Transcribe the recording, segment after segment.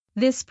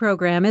This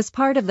program is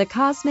part of the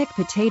Cosmic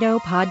Potato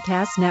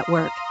Podcast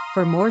Network.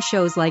 For more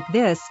shows like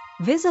this,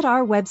 visit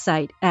our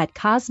website at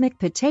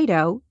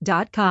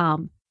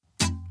cosmicpotato.com.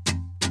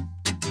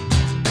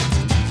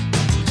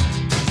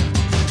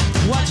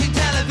 Watching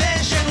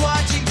television,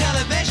 watching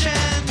television.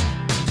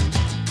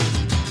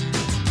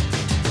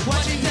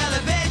 Watching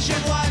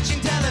television, watching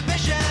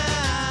television.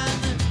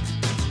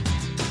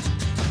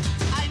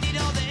 I need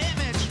all the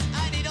image,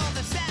 I need all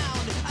the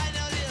sound, I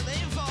know the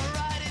info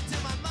right into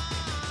my mind.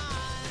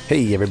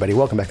 Hey everybody,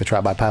 welcome back to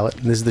Trial by Pilot.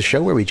 This is the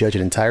show where we judge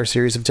an entire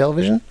series of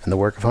television and the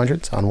work of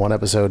hundreds on one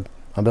episode.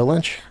 I'm Bill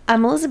Lynch.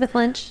 I'm Elizabeth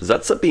Lynch.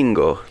 Zatsa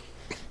bingo.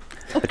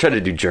 I tried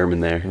to do German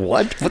there.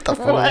 What? What the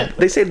fuck?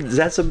 They say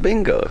Zatsa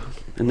bingo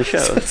in the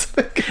show.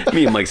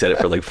 Me and Mike said it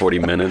for like 40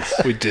 minutes.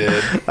 We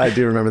did. I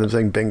do remember them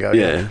saying bingo.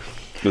 Yeah,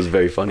 it was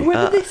very funny. When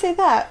did they say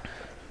that?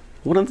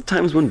 One of the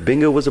times when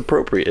bingo was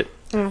appropriate.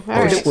 All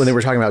right. When they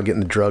were talking about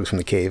getting the drugs from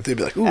the cave. They'd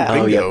be like, ooh, Oh,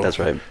 bingo. yeah, that's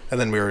right. And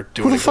then we were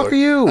doing Who the fuck are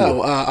you?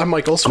 Oh, I'm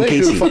Michael Smith. Who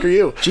Casey. the fuck are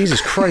you?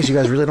 Jesus Christ, you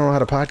guys really don't know how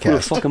to Who the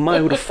podcast. fuck am I?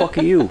 Who the fuck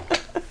are you?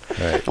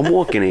 Right. I'm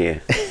walking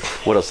here.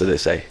 What else did they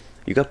say?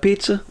 You got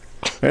pizza?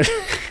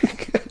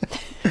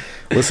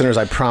 Listeners,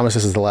 I promise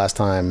this is the last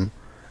time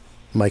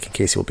Mike and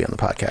Casey will be on the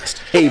podcast.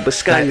 Hey, but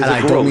Sky And is I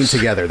a don't mean gross.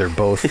 together. They're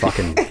both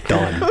fucking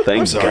done.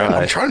 Thank Sorry, God.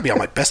 I'm trying to be on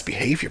my best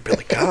behavior,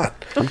 Billy. God.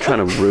 I'm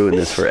trying to ruin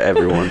this for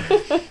everyone.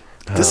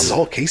 This is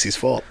all Casey's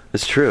fault.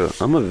 It's true.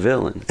 I'm a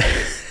villain.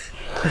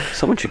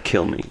 Someone should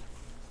kill me.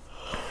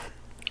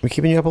 We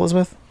keeping you up,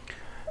 Elizabeth?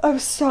 I'm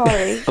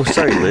sorry. Oh,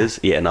 sorry, Liz.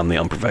 Yeah, and I'm the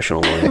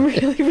unprofessional I'm one.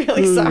 really,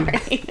 really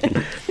sorry.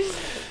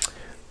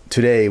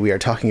 Today we are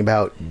talking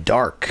about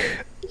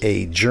Dark,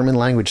 a German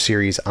language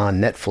series on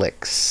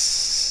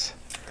Netflix.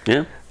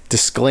 Yeah.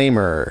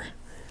 Disclaimer.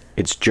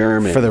 It's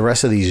German. For the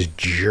rest of these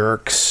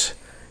jerks,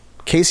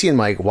 Casey and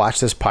Mike watched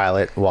this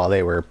pilot while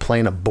they were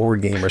playing a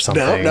board game or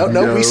something.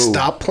 No. We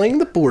stopped playing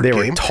the board They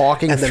game. were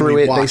talking and then through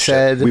we it, they watched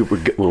said. We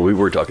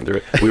were talking through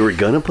it. We were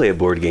gonna play a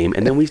board game,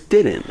 and then we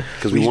didn't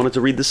because we wanted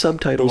to read the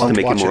subtitles to wanted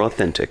to make it watch more it.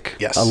 authentic.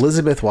 Yes.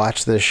 Elizabeth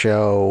watched the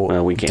show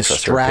Well, we can't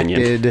trust her opinion.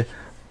 distracted,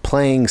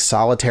 playing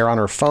solitaire on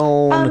her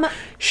phone.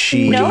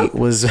 She nope.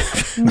 was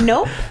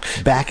Nope.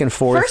 back and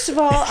forth. First of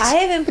all, I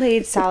haven't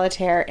played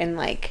solitaire in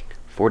like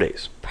 4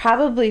 days.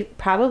 probably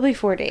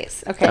 4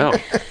 days. Okay. Oh.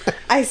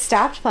 I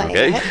stopped playing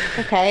Okay. it.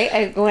 Okay.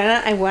 I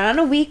went on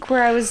a week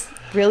where I was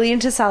really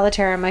into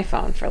solitaire on my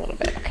phone for a little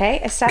bit. Okay.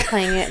 I stopped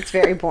playing it. It's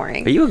very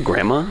boring. Are you a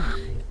grandma?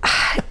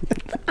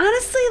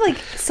 Honestly, like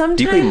sometimes.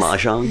 Do you play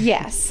Mahjong?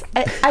 Yes.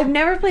 I've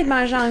never played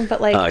Mahjong,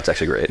 but like Oh, it's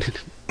actually great.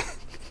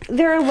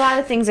 there are a lot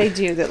of things I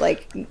do that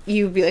like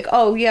you'd be like,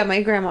 oh yeah,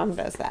 my grandma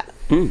does that.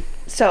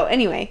 So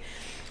anyway,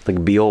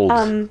 Like be old.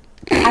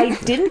 I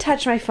didn't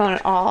touch my phone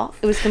at all.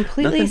 It was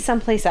completely Nothing?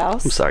 someplace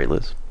else. I'm sorry,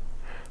 Liz.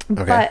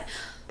 Okay. But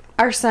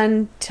our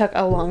son took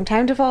a long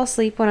time to fall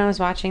asleep when I was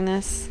watching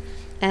this,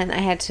 and I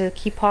had to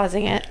keep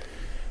pausing it.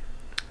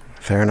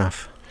 Fair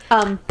enough.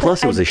 But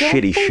Plus, it was I a don't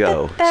shitty think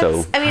show, that's-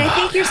 so- I mean, I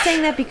think you're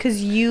saying that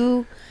because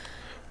you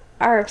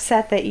are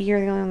upset that you're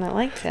the only one that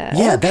liked it.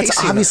 Yeah, that's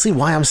Casey, obviously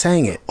why I'm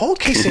saying it. All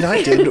Casey and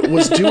I did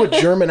was do a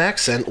German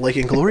accent like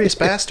Inglourious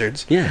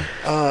Bastards. Yeah.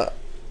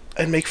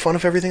 And make fun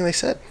of everything they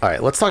said. All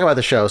right, let's talk about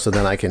the show so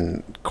then I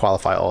can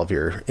qualify all of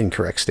your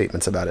incorrect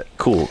statements about it.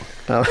 Cool.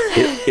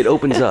 It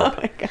opens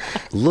up.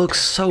 Looks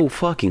so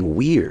fucking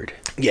weird.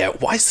 Yeah,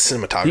 why is the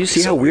cinematography Do you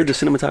see so how weird the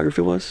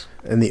cinematography was?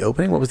 In the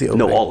opening, what was the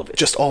opening? No, all of it.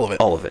 Just all of it.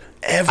 All of it.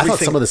 Everything. I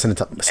thought some of the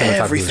cinematography was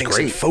Everything's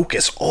in great.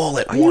 focus all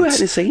at Are you once.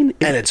 insane?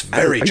 And it's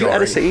very Are jarring. you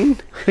out of sane?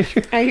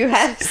 Are you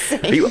at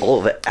Are you all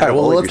of it? All right,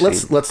 well, all of your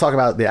let's scene? let's talk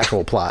about the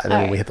actual plot, and then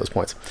All right. we hit those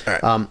points. All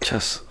right.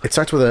 Just It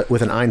starts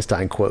with an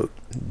Einstein quote: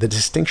 "The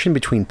distinction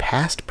between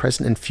past,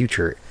 present, and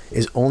future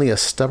is only a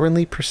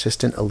stubbornly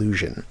persistent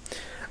illusion."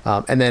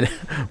 And then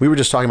we were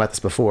just talking about this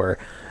before.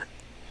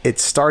 It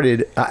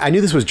started. I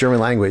knew this was German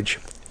language.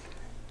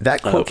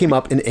 That quote came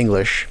up in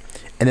English,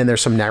 and then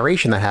there's some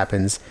narration that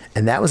happens,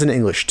 and that was in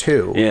English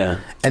too. Yeah.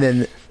 And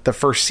then the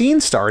first scene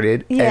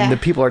started, Yeah. and the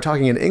people are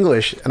talking in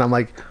English, and I'm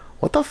like,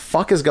 "What the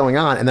fuck is going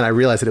on?" And then I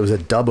realized that it was a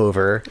dub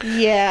over.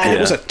 Yeah. And it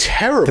was a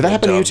terrible Did that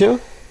happen to you dub.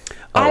 too?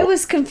 I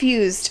was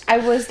confused. I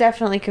was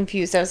definitely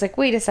confused. I was like,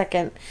 wait a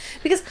second.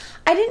 Because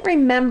I didn't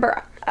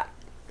remember,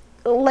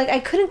 like, I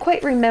couldn't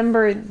quite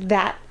remember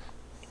that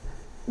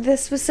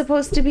this was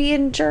supposed to be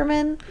in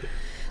German.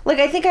 Like,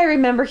 I think I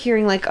remember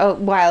hearing, like, a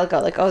while ago,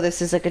 like, oh,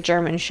 this is, like, a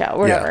German show, or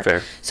whatever.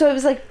 fair. So I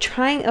was, like,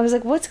 I was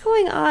like, what's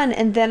going on?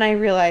 And then I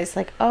realized,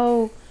 like,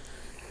 oh,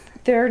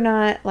 they're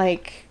not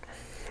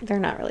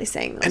really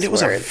saying those And it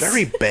was words. a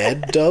very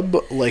bad dub,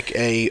 like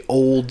a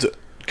old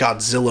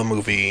Godzilla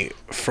movie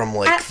from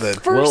like At the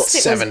first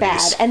it 70s. was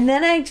bad, and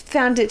then I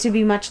found it to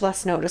be much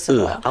less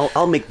noticeable.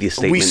 I'll make the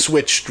statement. We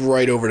switched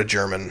right over to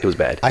German. It was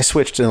bad. I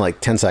switched in like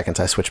 10 seconds.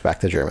 I switched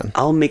back to German.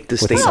 I'll make the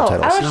With the statement. Oh, I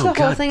subtitles. watched the whole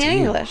God thing in damn.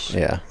 English.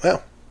 Yeah.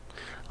 Well,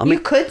 I'll You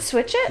make. could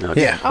switch it?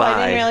 Okay, Yeah. Oh, I bye.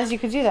 didn't realize you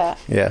could do that.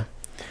 Yeah.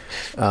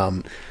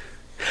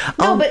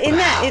 No, but in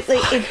that,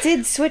 it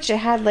did switch. It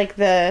had like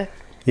the.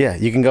 Yeah.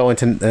 You can go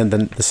into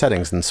the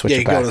settings and switch yeah, it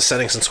you go back. to the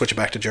settings and switch it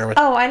back to German.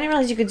 Oh, I didn't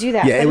realize you could do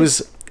that. Yeah, but it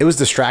was It was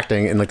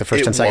distracting in like the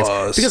first It 10 seconds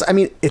was. because I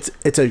mean it's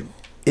a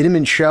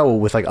intimate show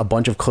with like a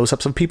bunch of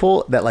close-ups of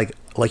people that like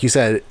you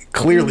said,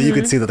 clearly you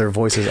can see that their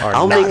voices are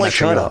I'll not make matching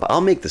shut up. up.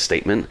 I'll make the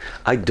statement.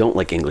 I don't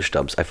like English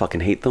dubs. I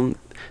fucking hate them.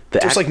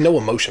 There's like no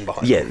emotion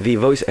behind Yeah, it. the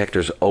voice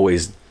actors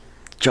always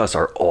just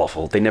are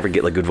awful. They never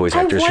get like good voice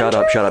I actors. Shut wonder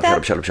up, if shut up,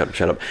 that- shut up, shut up,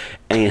 shut up, shut up.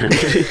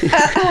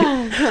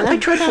 And I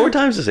tried 4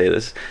 times to say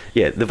this.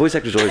 Yeah, the voice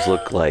actors always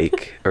look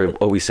like, or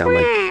always sound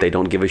like they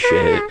don't give a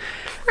shit.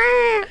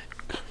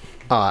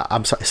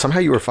 I'm sorry. Somehow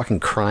you were fucking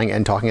crying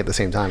and talking at the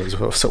same time. It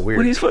was so weird.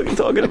 What are you fucking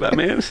talking about,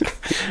 man?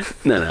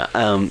 No.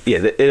 Yeah,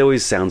 it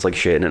always sounds like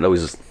shit, and it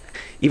always,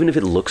 even if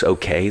it looks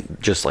okay,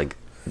 just like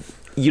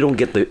you don't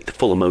get the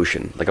full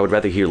emotion. Like I would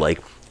rather hear like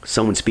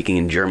someone speaking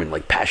in German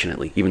like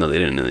passionately, even though they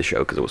didn't in the show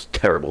because it was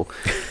terrible.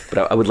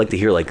 But I would like to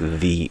hear like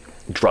the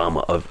drama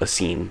of a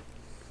scene.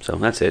 So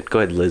that's it. Go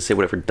ahead, Liz. Say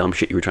whatever dumb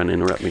shit you were trying to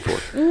interrupt me for.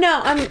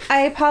 No, I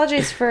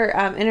apologize for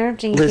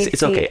interrupting. Liz, Casey.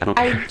 it's okay. I don't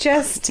care. I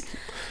just,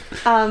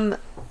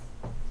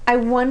 I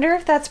wonder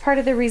if that's part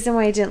of the reason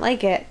why I didn't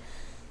like it,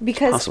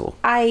 because Possible.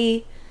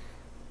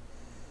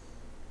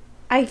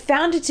 I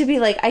found it to be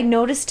like I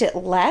noticed it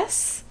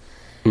less,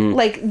 Hmm.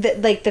 like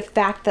the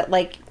fact that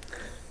like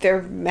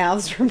their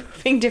mouths were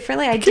moving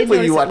differently. I can't did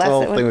believe notice you it watched less. the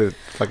whole than thing when- with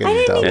fucking I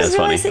didn't Dub. even Yeah, it's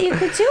realize funny. that you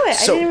could do it.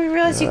 So- I didn't even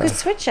realize you could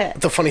switch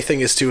it. The funny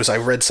thing is too is I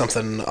read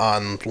something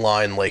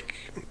online like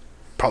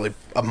probably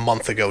a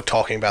month ago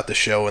talking about the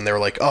show, and they were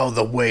like, "Oh,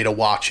 the way to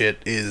watch it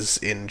is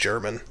in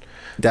German."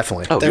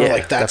 Definitely. Oh, They were yeah,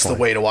 like, "That's definitely.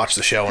 the way to watch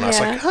the show," and I was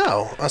like, Yeah.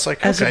 "Oh," I was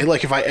like, As "Okay." a-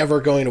 Like if I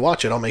ever going to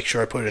watch it, I'll make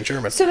sure I put it in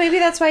German. So maybe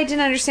that's why I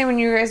didn't understand when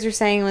you guys were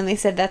saying when they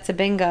said that's a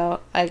bingo.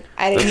 I didn't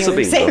That's hear a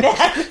them say bingo.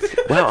 that.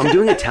 Wow, I'm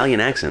doing Italian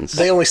accents.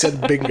 They only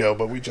said bingo,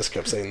 but we just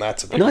kept saying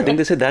that's a bingo. No, I think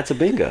they said that's a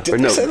bingo. Did or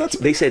they no, say that's-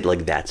 they said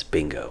like that's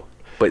bingo,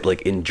 but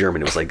like in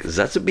German it was like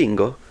that's a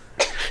bingo.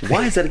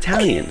 Why is that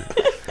Italian?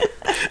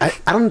 I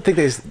don't think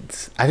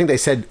I think they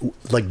said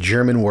like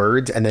German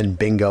words and then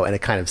bingo, and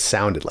it kind of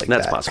sounded like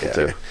That's that. possible Yeah.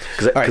 too.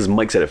 Because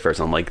Mike said it first.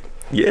 And I'm like,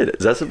 yeah,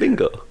 that's a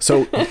bingo.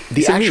 So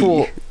the To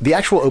me.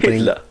 actual opening,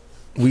 Hitler.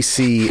 we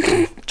see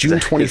June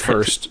Is that-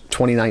 21st,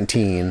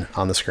 2019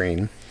 on the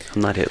screen,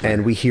 I'm not Hitler.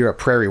 and we hear a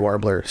prairie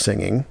warbler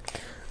singing,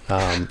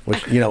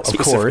 which of Specifically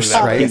course,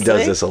 that. right? he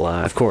does this a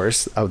lot. Of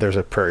course, there's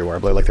a prairie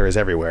warbler like there is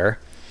everywhere.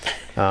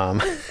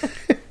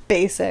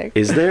 Basic.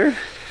 Is there?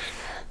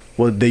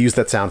 Well, they use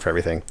that sound for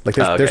everything. Like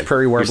there's, Oh, okay. there's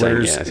prairie You're saying,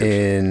 warblers yeah, I see what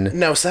you're in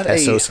Now is that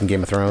Essos a and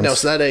Game of Thrones. Now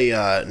is that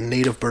a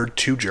native bird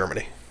to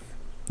Germany?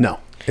 No,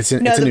 it's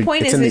in. No, it's in the New-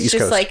 point it's is in the it's East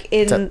just Coast. like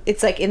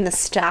it's like in the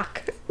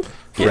stock.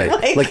 Right.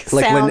 like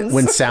like sounds.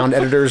 when sound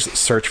editors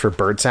search for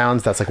bird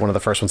sounds, that's like one of the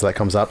first ones that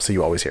comes up, so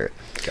you always hear it.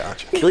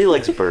 Gotcha. Killy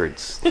likes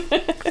birds.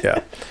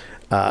 Yeah.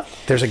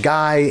 There's a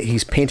guy,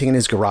 he's painting in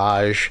his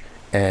garage,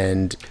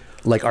 and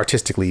like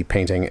artistically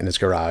painting in his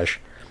garage,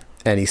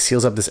 and he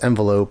seals up this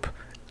envelope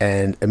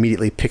and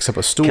immediately picks up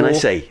a stool. Can I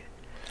say,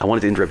 I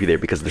wanted to interrupt you there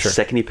because the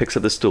second he picks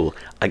up the stool,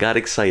 I got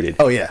excited.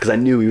 Oh, yeah. Because I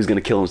knew he was going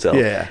to kill himself.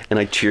 Yeah. And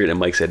I cheered, and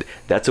Mike said,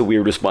 that's a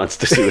weird response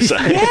to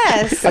suicide.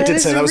 Yes, I did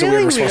is say that was a really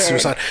weird response to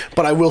weird. suicide,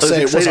 but I will say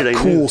it was excited, a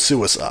I cool knew.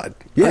 suicide.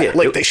 Yeah.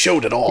 like they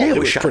showed it all. Yeah, it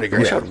was shot, pretty it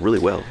was great. shot really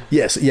well.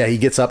 Yes, yeah, he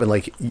gets up and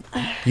like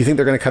you think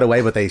they're gonna cut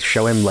away, but they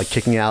show him like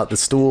kicking out the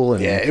stool,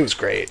 and Yeah, it was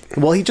great.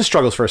 well, he just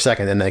struggles for a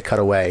second, and they cut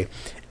away,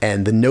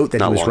 and the note that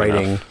Not he was long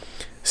writing enough.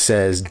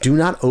 says, "Do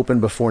not open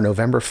before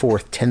November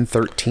 4th,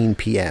 10:13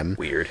 p.m."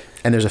 Weird.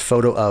 And there's a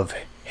photo of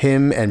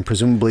him and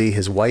presumably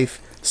his wife,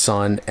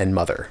 son, and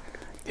mother,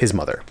 his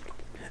mother.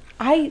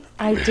 I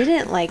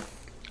didn't like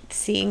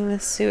seeing the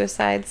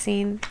suicide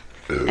scene.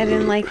 I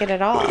didn't like it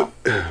at all.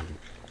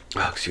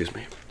 Oh, excuse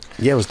me.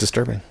 Yeah, it was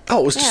disturbing.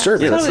 Oh, it was Yeah.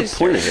 disturbing. Yeah, that's Totally the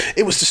point of it.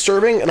 It was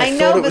disturbing, and I, I thought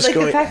know, it but was like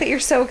going. the fact that you're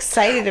so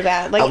excited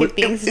about like it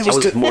being it such I a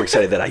was more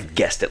excited that I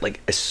guessed it.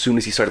 Like, as soon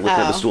as he started looking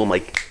at the Oh. stool, I'm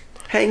like,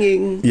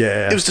 hanging.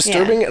 Yeah, It was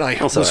disturbing, Yeah. and I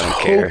Also, was I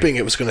don't care. hoping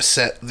it was going to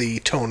set the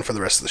tone for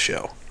the rest of the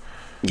show.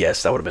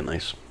 Yes, that would have been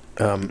nice.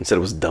 Instead,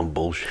 it was dumb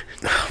bullshit.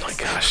 Oh my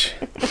gosh.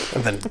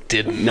 And then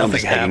didn't. Now I'm Nothing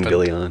just egging happened.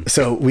 Billy on.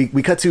 So we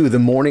cut to the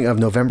morning of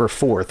November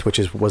 4th, which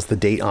was the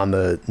date on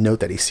the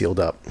note that he sealed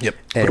up. Yep.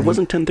 And But it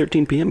wasn't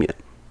 10:13 p.m. yet.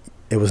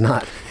 It was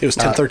not. It was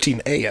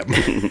 10:13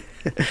 a.m.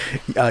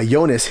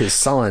 Jonas, his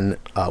son,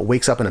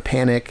 wakes up in a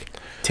panic,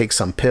 takes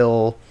some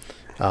pill,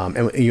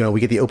 and we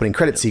get the opening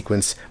credit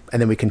sequence,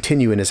 and then we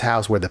continue in his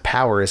house where the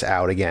power is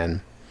out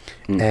again,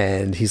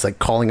 and he's like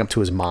calling up to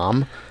his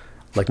mom,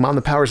 like, "Mom,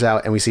 the power's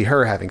out," and we see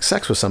her having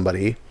sex with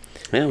somebody.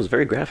 Yeah, it was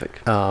very graphic.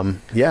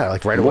 Yeah,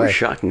 like right More away.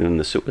 shocking than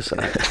the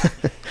suicide.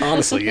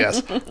 Honestly,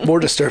 yes. More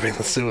disturbing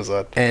than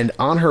suicide. And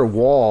on her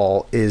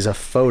wall is a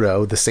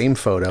photo, the same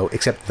photo,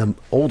 except the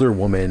older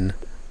woman,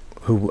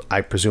 who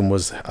I presume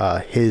was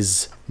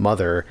his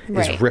mother,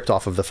 Right. is ripped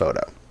off of the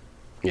photo.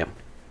 Yeah.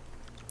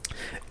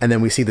 And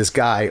then we see this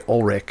guy,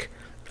 Ulrich,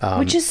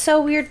 which is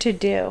so weird to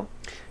do.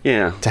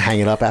 Yeah. to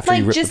hang it up after you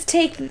Like rip just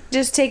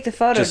take the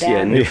photo Just, yeah,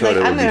 down. new Like photo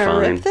I'm would be gonna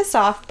fine. rip this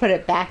off, put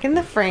it back in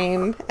the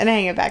frame, and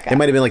hang it back up. It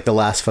might have been like the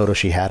last photo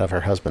she had of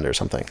her husband or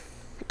something.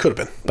 Could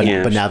have been. But,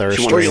 Yeah, but now they're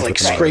she Or wanted you to like with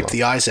the scrape mother-in-law.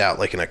 the eyes out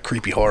like in a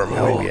creepy horror movie.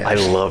 Oh, yeah. I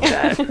love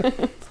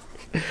that.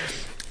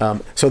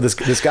 So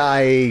this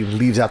guy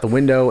leaves out the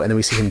window, and then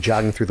we see him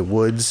jogging through the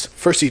woods.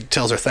 First, he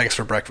tells her thanks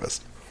for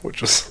breakfast,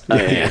 which was Oh,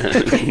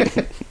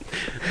 yeah.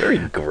 Very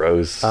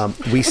gross.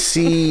 We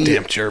see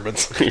damn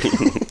Germans.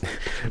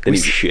 Then he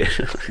shit.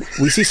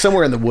 we see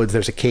somewhere in the woods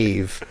there's a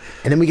cave,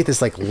 and then we get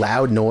this like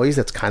loud noise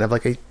that's kind of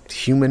like a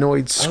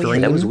humanoid scream. Oh, yeah,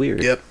 that was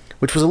weird. Yep.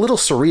 Which was a little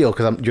surreal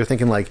because you're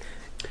thinking like,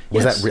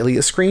 was Yes. that really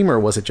a scream or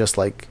was it just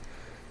like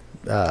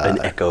An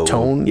echo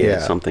tone? Yeah, Yeah.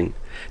 something.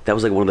 That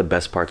was like one of the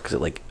best parts because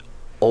it like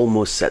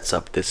almost sets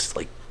up this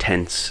like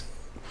tense,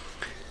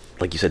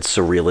 like you said,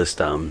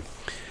 surrealist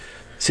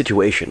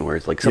situation where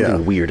it's like something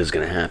Yeah. weird is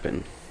going to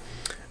happen.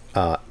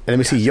 And then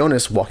we see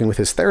Jonas walking with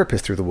his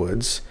therapist through the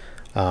woods.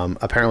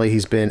 Apparently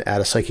he's been at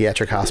a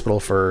psychiatric hospital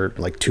for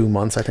like 2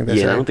 months, I think they Yeah,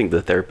 said. and I don't think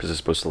the therapist is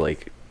supposed to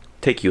like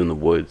take you in the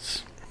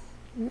woods.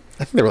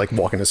 I think they were like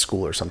walking to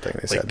school or something,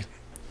 they said.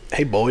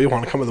 Hey, boy, you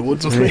want to come in the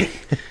woods with me?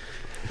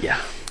 Yeah.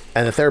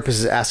 And the therapist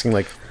is asking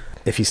like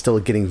if he's still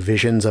getting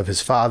visions of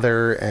his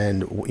father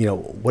and, you know,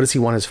 what does he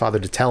want his father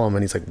to tell him?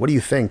 And he's like, what do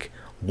you think?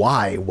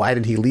 Why? Why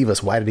did he leave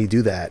us? Why did he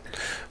do that?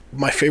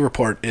 My favorite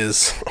part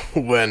is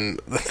when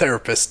the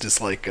therapist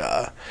is like,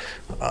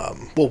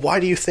 well,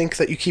 why do you think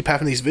that you keep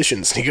having these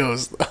visions? And he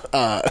goes,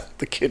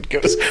 the kid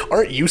goes,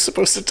 aren't you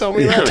supposed to tell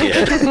me that?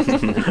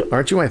 Yeah.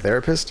 Aren't you my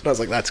therapist? And I was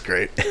like, that's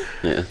great.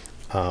 Yeah.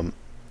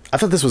 I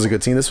thought this was a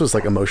good scene. This was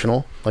like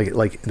emotional.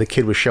 Like the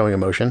kid was showing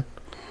emotion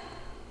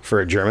for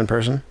a German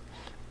person.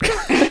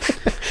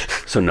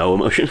 So no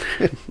emotion.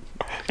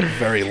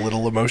 Very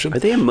little emotion. Are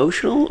they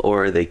emotional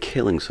or are they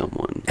killing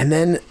someone? And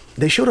then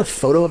they showed a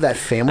photo of that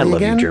family I love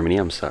again. you, Germany.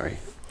 I'm sorry.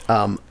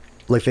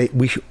 Like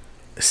we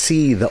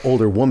see the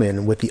older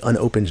woman with the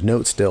unopened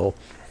note still,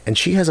 and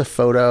she has a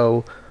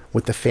photo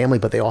with the family,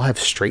 but they all have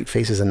straight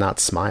faces and not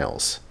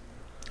smiles.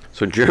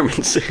 So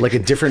Germans. Like a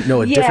different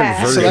Yeah. different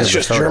version. So that's of the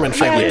just photo. German Yeah, I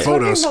family was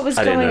wondering photos. what was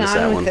I didn't going notice on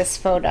that with one. this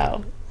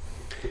photo.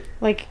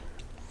 Like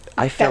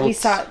I that felt we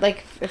saw it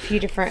like a few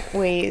different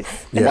ways.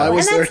 Yeah. Why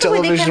was And there that's the way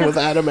they television kind of-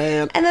 with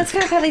Adamant? And that's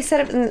kind of how they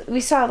set up. And we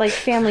saw like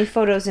family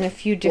photos in a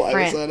few Why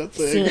was different that a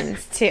thing?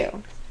 scenes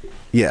too.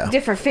 Yeah.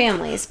 Different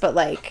families, but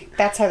like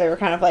that's how they were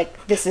kind of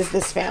like, this is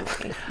this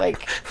family,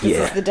 like this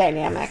Yeah. is the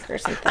dynamic or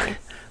something.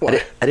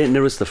 I didn't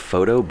notice the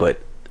photo,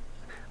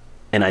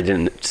 and I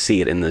didn't see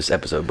it in this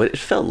episode, but it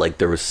felt like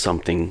there was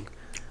something.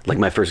 Like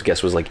my first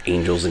guess was like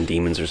angels and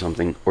demons or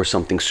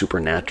something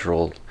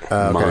supernatural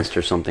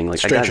monster, something like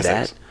Stranger I got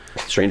that.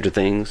 Stranger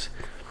Things.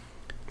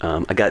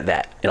 I got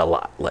that in a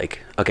lot. Like,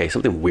 okay,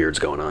 something weird's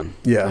going on.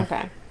 Yeah.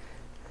 Okay.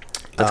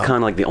 That's kind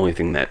of like the only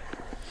thing that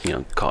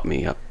caught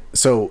me up.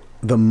 So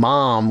the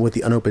mom with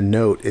the unopened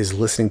note is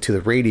listening to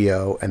the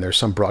radio, and there's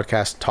some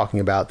broadcast talking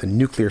about the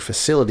nuclear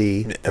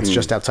facility that's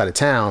just outside of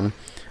town.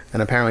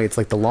 And apparently it's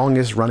like the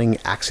longest running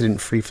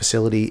accident-free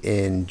facility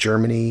in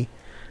Germany,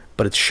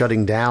 but it's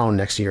shutting down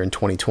next year in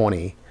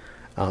 2020.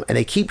 And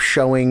they keep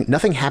showing,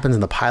 nothing happens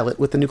in the pilot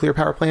with the nuclear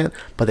power plant,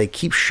 but they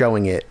keep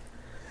showing it.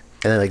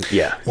 And then like,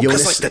 Yeah. Well,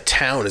 because like the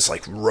town is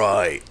like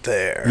right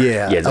there.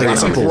 yeah, Yeah, it's a like lot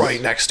It's of like people,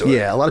 right next to it.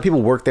 yeah, a lot of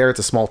people work there. It's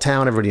a small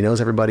town. Everybody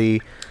knows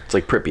everybody. It's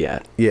like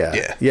Pripyat.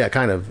 Yeah. Yeah.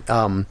 kind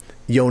of.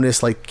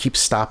 Jonas like keeps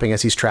stopping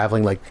as he's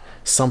traveling. Like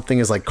something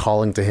is like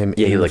calling to him.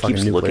 Yeah, in he the like fucking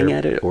keeps nuclear. looking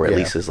at it, or at Yeah.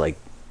 least is like,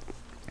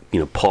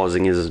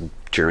 pausing his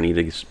journey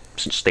to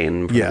stand.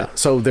 In front Yeah. of it.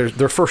 So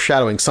they're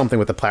foreshadowing something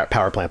with the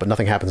power plant, but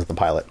nothing happens at the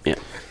pilot. Yeah.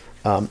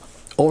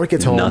 Ulrich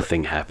gets home.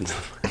 Nothing happens.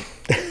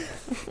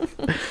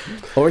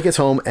 Ulrich gets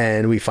home,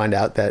 and we find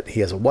out that he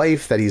has a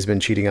wife that he's been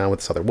cheating on with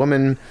this other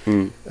woman.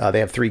 They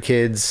have 3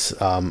 kids: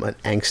 an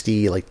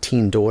angsty like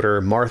teen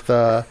daughter,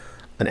 Martha,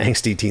 an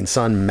angsty teen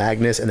son,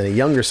 Magnus, and then a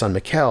younger son,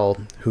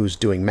 Mikkel, who's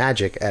doing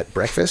magic at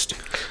breakfast.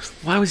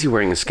 Why was he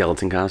wearing a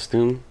skeleton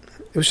costume?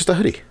 It was just a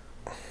hoodie.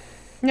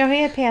 No,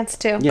 he had pants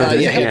too. Yeah, Yeah,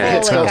 he Yeah, had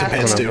it's skeleton like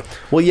pants I too. don't know.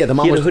 Well, yeah, the He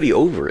mom had a was hoodie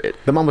over it.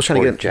 the mom was trying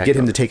Or to jacket get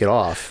him on. to take it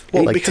off.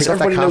 Well, Like, because take off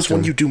that everybody knows when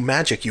costume. you do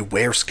magic, you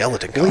wear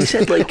skeleton he costumes.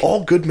 said, like-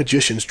 all good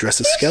magicians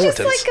dress as He's just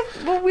skeletons.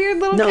 like a weird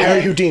little No, kid.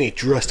 Harry Houdini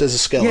dressed as a Yeah,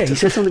 skeleton. he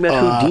said something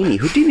about Houdini.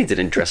 Houdini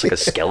didn't dress like a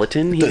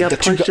skeleton. He The- got the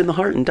two punched gu- in the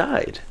heart and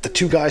died. The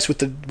 2 guys with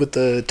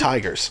the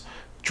tigers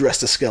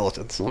dressed as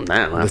skeletons. Well,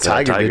 nah, The not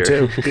that tiger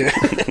did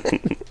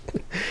too.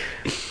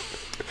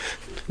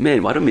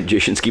 Man, why do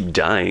magicians keep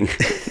dying?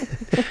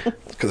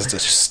 Because it's a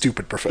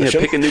stupid Yeah, profession.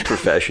 pick a new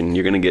profession.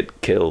 You're gonna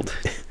get killed.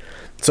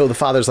 So the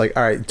father's like,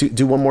 all right,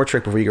 do one more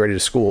trick before you get ready to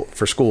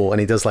school. And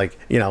he does like,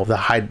 the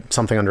hide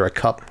something under a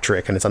cup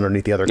trick, and it's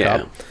underneath the other Yeah.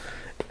 cup.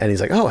 And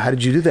he's like, oh, how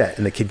did you do that?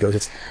 And the kid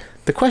goes,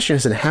 the question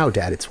isn't how,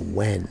 Dad, it's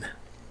when.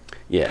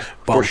 Yeah,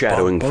 Bum,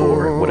 foreshadowing bum,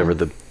 for bum. whatever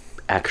the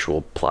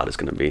actual plot is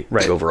gonna be.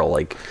 Right. The overall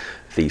like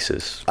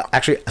thesis.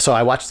 Actually, so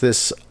I watched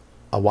this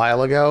a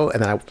while ago,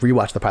 and then I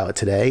rewatched the pilot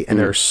today, and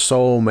there are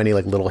so many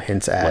like little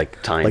hints at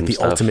Like time like the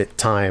stuff. ultimate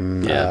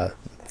time Yeah.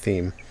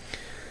 theme.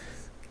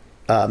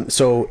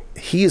 So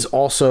he is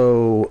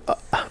also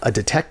a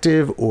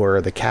detective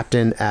or the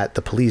captain at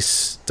the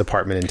police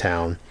department in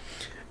town.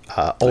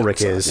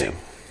 Ulrich is. yeah.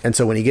 And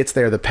so when he gets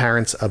there, the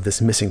parents of this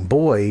missing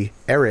boy,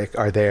 Eric,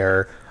 are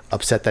there,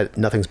 upset that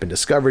nothing's been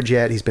discovered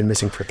yet. He's been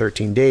missing for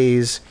 13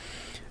 days.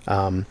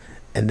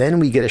 And then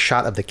we get a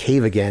shot of the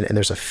cave again, and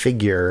there's a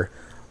figure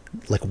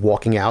like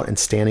walking out and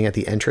standing at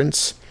the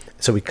entrance.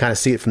 So we kind of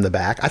see it from the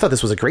back. I thought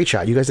this was a great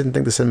shot. You guys didn't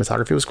think the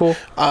cinematography was cool?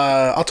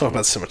 I'll talk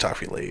about the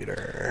cinematography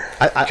later.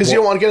 Because well- you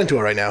don't want to get into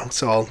it right now.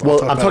 So I'll Well,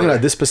 talk I'm talking it about later.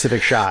 this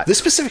specific shot. This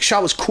specific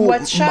shot was cool.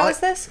 What shot was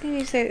this? Can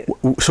you say?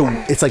 So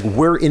it's like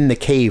we're in the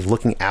cave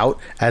looking out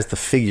as the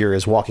figure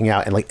is walking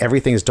out, and like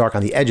everything is dark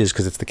on the edges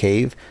because it's the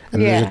cave,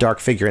 and there's Yeah. a dark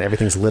figure, and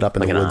everything's lit up in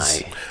Like the an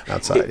woods eye.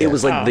 outside. It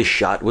was like the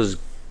shot was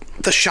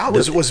The shot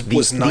was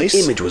nice. The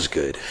image was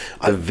good.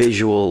 The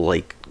visual,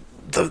 like,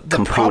 the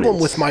problem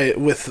components.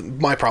 with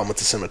my problem with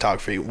the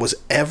cinematography was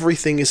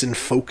everything is in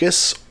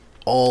focus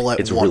all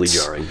at It's once. really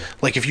jarring.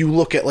 Like if you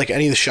look at like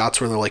any of the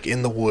shots where they're like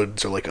in the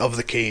woods or like of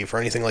the cave or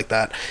anything like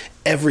that,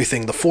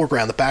 everything, the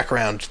foreground, the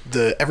background,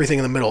 the everything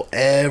in the middle,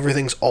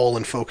 everything's all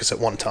in focus at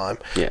one time.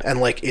 Yeah. And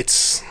like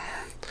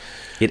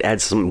it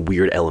adds some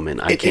weird element.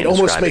 I it can't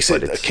almost describe makes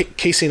it, it. but it's,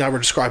 Casey and I were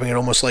describing it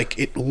almost like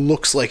it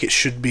looks like it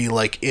should be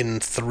like in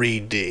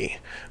 3D,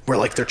 where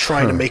like they're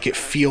trying to make it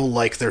feel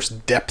like there's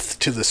depth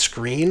to the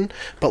screen,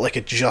 but like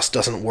it just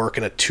doesn't work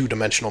in a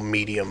two-dimensional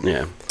medium.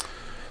 yeah.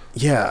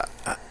 yeah.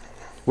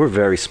 We're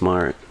very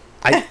smart.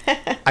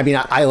 I mean,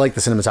 I like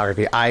the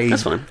cinematography.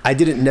 That's fine. I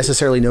didn't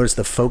necessarily notice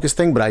the focus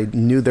thing, but I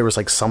knew there was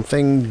like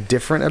something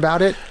different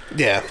about it.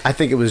 Yeah. I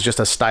think it was just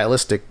a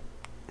stylistic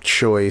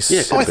choice.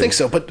 Yeah, Oh, I think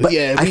so, but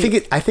yeah, I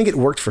think it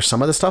worked for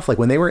some of the stuff. Like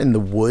when they were in the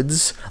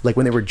woods, like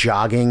when they were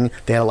jogging,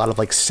 they had a lot of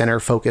like center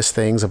focus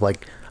things of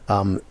like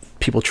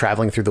people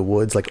traveling through the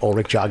woods, like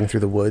Ulrich jogging through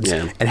the woods,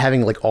 Yeah. and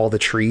having like all the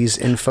trees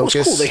in It was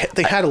focus. cool.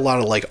 They had a lot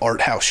of like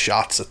art house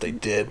shots that they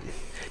did.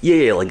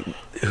 Yeah, like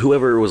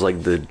whoever was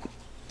like the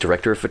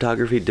director of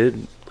photography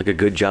did like a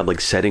good job like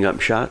setting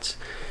up shots.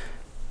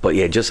 But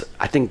yeah,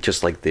 I think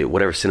just like the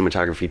whatever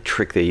cinematography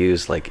trick they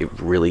used, like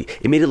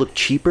it made it look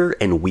cheaper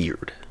and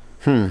weird.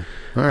 All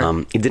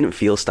right. It didn't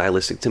feel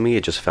stylistic to me.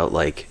 It just felt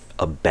like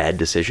a bad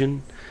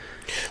decision.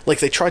 Like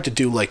they tried to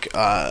do like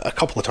a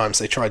couple of times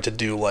they tried to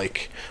do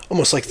like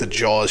almost like the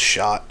Jaws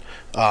shot,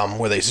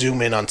 where they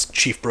zoom in on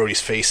Chief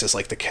Brody's face as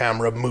like the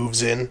camera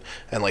moves in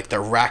and like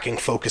they're racking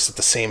focus at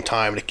the same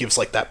time, and it gives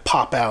like that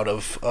pop out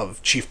of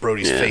Chief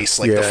Brody's Yeah. face,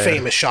 like the Yeah.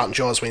 famous shot in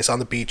Jaws when he's on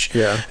the beach.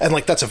 Yeah. And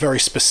like that's a very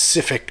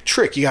specific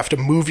trick. You have to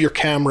move your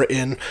camera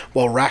in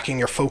while racking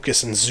your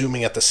focus and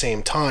zooming at the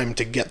same time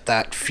to get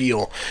that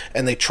feel.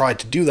 And they tried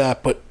to do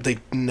that, but they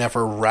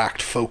never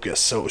racked focus,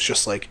 so it was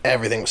just like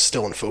everything was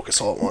still in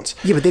focus all at once.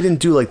 Yeah, but they didn't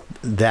do like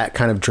that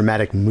kind of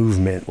dramatic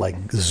movement, like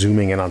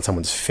zooming in on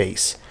someone's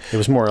face. It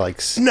was more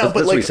like No, That's but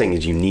what like he's saying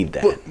is you need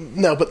that.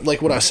 but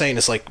like what I was saying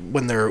is like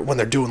when they're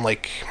doing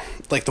like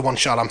the one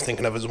shot I'm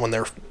thinking of is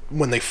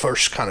when they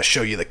first kind of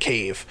show you the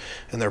cave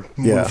and they're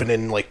Yeah. moving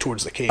in like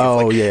towards the cave. Oh,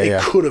 like, yeah, they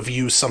yeah. could have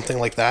used something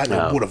like that and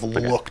Oh, it would have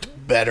okay. looked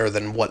better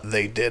than what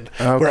they did,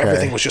 where Okay.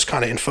 everything was just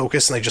kind of in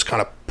focus and they just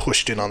kind of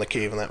pushed in on the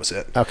cave and that was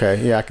it. Okay,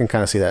 yeah, I can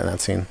kind of see that in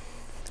that scene.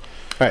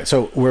 All right,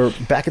 so we're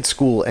back at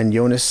school, and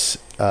Jonas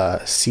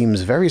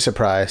seems very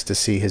surprised to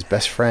see his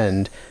best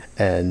friend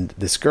and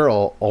this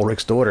girl,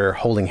 Ulrich's daughter,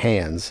 holding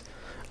hands.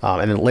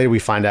 And then later we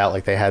find out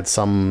like they had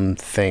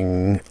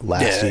something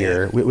last Yeah,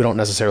 year. yeah. We don't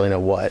necessarily know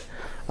what,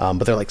 but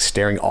they're like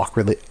staring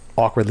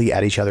awkwardly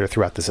at each other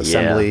throughout this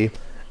assembly.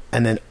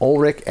 And then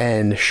Ulrich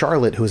and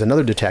Charlotte, who is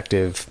another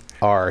detective,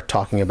 are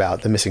talking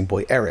about the missing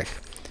boy Eric,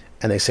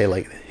 and they say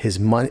like his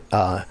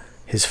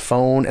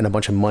phone and a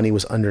bunch of money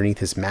was underneath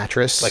his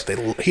mattress. Like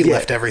he Yeah.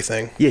 left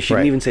everything. Yeah, she Right.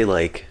 didn't even say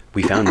like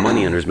we found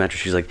money under his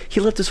mattress. She's like he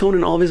left his phone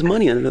and all of his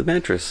money under the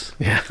mattress.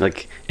 Yeah.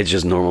 Like it's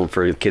just normal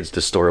for kids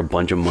to store a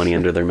bunch of money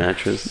under their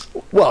mattress.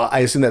 Well, I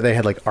assume that they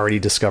had like already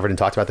discovered and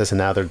talked about this, and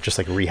now they're just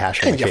like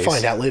rehashing And the you case.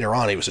 find out later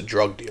on he was a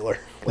drug dealer.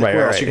 Like, Right,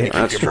 where right, else are you right.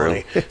 going to keep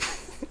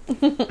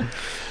That's your money?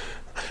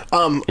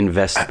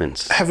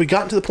 Investments. Have we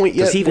gotten to the point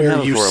yet Does he even where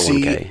have a you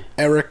 401k? see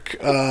Eric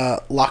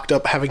locked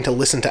up having to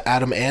listen to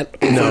Adam Ant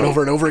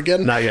over and over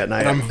again? Not yet,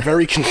 not And yet. I'm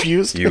very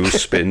confused. You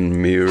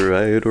spin me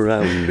right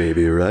around,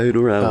 baby, right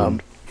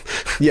around.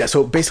 Yeah,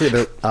 so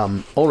basically,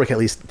 Ulrich at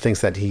least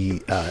thinks that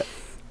he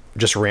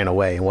just ran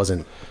away and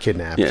wasn't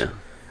kidnapped. Yeah.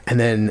 And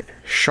then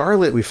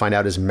Charlotte, we find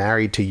out, is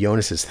married to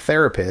Jonas's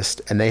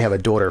therapist, and they have a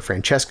daughter,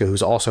 Francesca,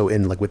 who's also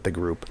in like with the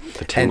group.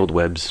 The tangled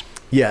webs.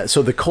 Yeah,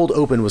 so the cold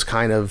open was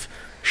kind of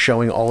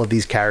showing all of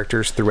these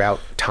characters throughout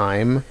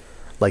time,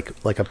 like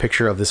a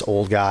picture of this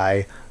old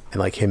guy and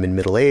like him in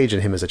middle age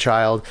and him as a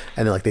child,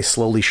 and then like they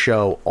slowly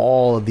show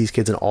all of these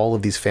kids and all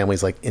of these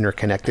families like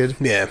interconnected.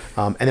 Yeah.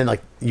 And then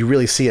like you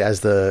really see it as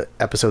the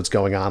episode's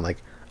going on, like,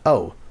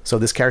 oh, so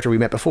this character we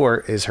met before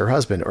is her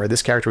husband, or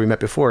this character we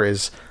met before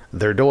is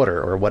their daughter,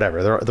 or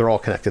whatever. They're all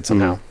connected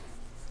somehow.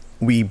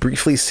 We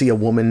briefly see a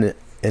woman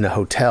in a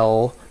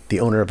hotel, the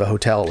owner of a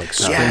hotel, like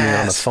screaming on the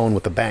Yes. phone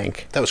with the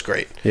bank. That was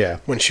great. Yeah.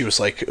 When she was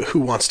like, "Who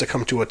wants to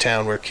come to a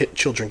town where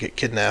children get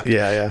kidnapped?"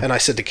 Yeah, yeah. And I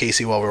said to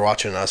Casey while we were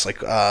watching, I was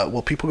like,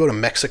 "Well, people go to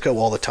Mexico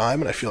all the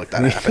time, and I feel like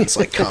that happens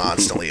like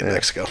constantly in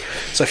Mexico.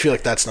 So I feel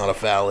like that's not a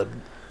valid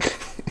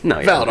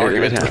No, valid yeah,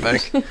 argument it to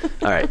happens. make."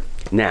 All right.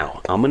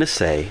 Now, I'm going to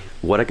say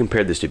what I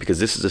compared this to because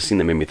this is a scene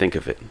that made me think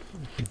of it.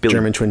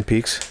 German Twin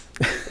Peaks.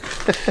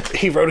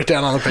 He wrote it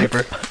down on the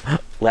paper.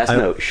 Last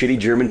note: shitty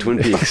German Twin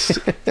Peaks.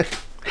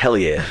 Hell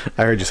yeah!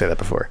 I heard you say that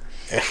before.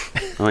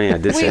 Oh yeah, I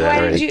did say Wait, that why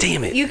already. did you?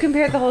 Damn it! You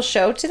compared the whole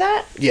show to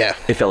that? Yeah.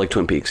 It felt like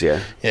Twin Peaks.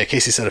 Yeah, Yeah,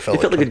 Casey said it felt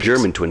it felt like a Twin Peaks.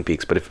 German Twin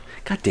Peaks. But if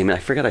God damn it, I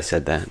forgot I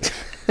said that.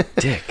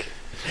 Dick.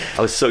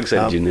 I was so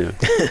excited you knew.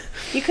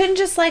 You couldn't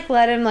just like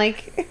let him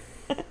like.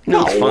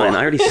 No, it's fine.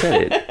 I already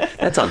said it.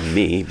 That's on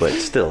me, but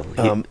still.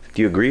 Do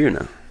you agree or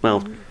no?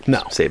 Well,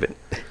 No. Save it.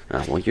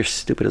 Well, you're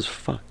stupid as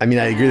fuck. I mean,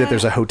 I agree that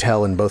there's a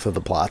hotel in both of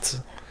the plots.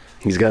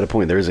 He's got a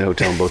point. There is a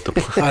hotel in both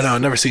the. I know,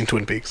 I've never seen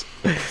Twin Peaks.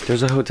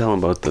 There's a hotel in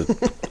both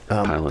the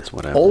pilots.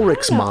 Whatever.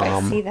 Ulrich's I don't know if I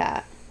mom. see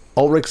that.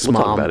 Ulrich's We'll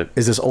talk mom about it.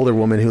 is this older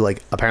woman who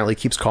like apparently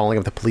keeps calling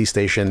up the police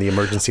station, the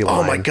emergency line.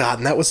 Oh my god,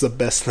 and that was the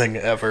best thing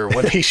ever.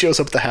 When he shows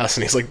up at the house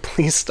and he's like,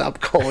 please stop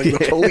calling the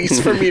police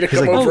for me to He's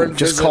come like, over oh, and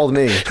just visit." called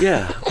me.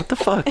 Yeah. What the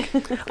fuck? I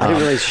didn't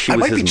realize she I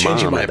was might be his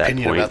changing mom my at that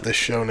opinion point. about this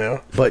show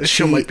now. But this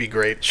show might be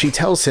great. She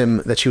tells him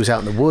that she was out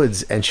in the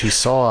woods and she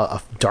saw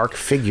a dark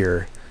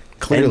figure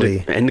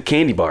clearly. And a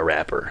candy bar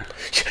wrapper.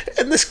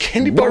 And this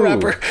candy bar Whoa.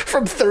 wrapper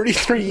from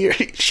 33 years.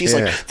 She's Yeah.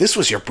 like, this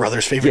was your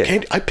brother's favorite Yeah.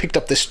 candy. I picked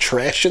up this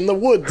trash in the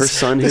woods. Her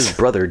son, his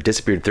brother,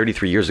 disappeared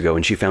 33 years ago,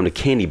 and she found a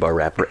candy bar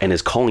wrapper and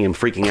is calling him,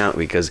 freaking out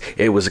because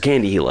it was a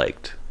candy he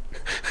liked.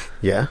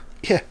 Yeah.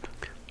 Yeah.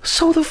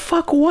 So the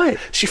fuck what?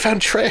 She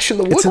found trash in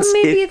the woods. Well,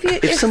 maybe If- if, you,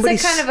 if it's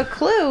somebody's- a kind of a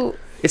clue.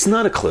 It's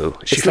not a clue.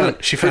 She It's found-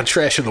 not- she found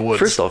trash in the woods.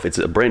 First off, it's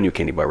a brand new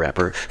candy bar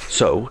wrapper.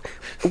 So,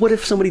 what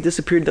if somebody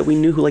disappeared that we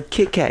knew who liked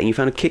Kit Kat and you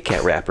found a Kit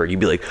Kat wrapper?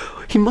 You'd be like,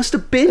 he must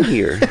have been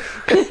here.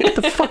 What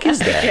the fuck is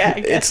that?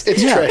 It's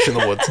trash in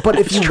the woods. But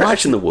if It's you trash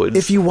watch in the woods.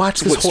 if you watch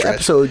this Woods whole trash.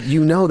 episode,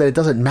 you know that it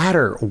doesn't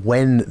matter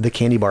when the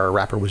candy bar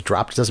wrapper was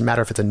dropped. It doesn't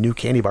matter if it's a new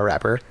candy bar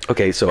wrapper.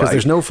 Okay, so because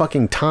there's no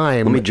fucking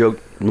time. Let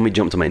me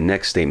jump to my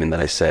next statement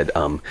that I said.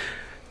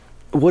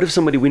 What if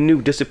somebody we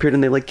knew disappeared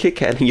and they like Kit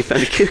Kat and you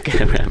found a Kit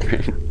Kat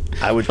wrapper?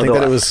 I would think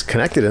Although that it was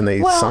connected and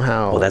they Well-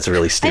 somehow. Well, that's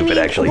really stupid,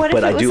 actually. What if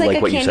But it I was do like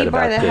a what you candy said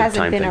bar about that the hasn't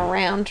time been thing.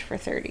 around for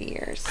 30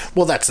 years?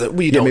 Well, that's the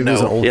we don't maybe it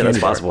was know. an old Yeah, that's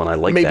candy bar. possible, and I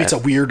like Maybe that. it's a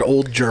weird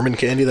old German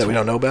candy that we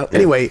don't know about.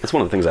 Anyway, That's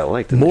one of the things I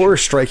liked. in the more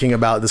show. striking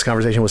about this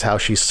conversation was how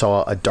she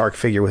saw a dark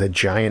figure with a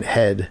giant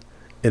head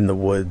in the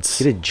woods.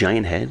 He had a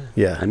giant head?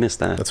 Yeah, I missed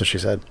that. That's what she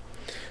said.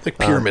 Like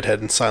Pyramid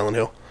Head in Silent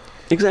Hill.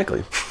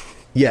 Exactly.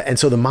 Yeah, and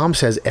so the mom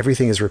says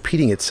everything is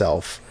repeating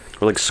itself,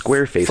 Or like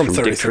Squareface From from,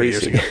 Dick 33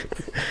 years Tracy.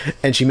 ago.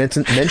 and she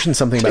mentioned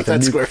something about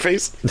Like the, that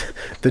Squareface.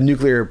 the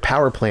nuclear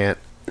power plant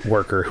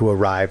worker who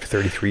arrived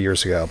 33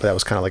 years ago, but that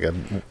was kind of like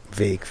a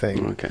vague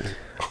thing. Okay.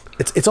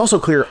 It's also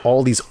clear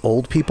all these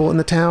old people in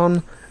the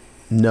town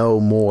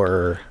know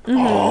more.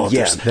 Oh,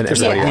 Yeah, than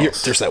there's everybody that weird,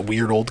 else. there's that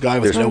weird old guy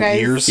with There's no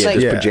guys ears. Yeah, like-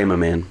 there's Yeah. Pajama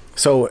Man.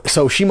 So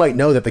she might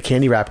know that the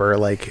candy wrapper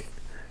like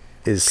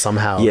is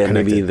somehow Yeah,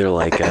 connected. maybe they're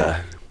like,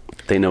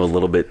 they know a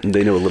little bit,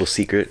 they know a little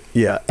secret.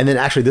 Yeah, and then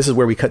actually this is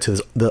where we cut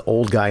to the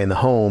old guy in the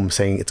home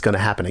saying it's going to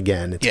happen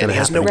again. It's Yeah, going and to he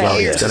has happen no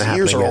again. ears. It's going His to happen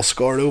ears are all again.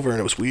 scarred over, and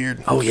it was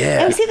weird. Oh And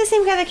yeah. was he the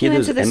same guy that came Yeah,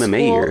 into the those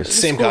MMA school, ears. the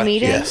Same school guy,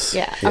 meeting? yes.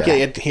 Yeah. Yeah.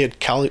 Okay. He had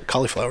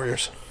cauliflower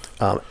ears.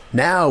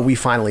 Now we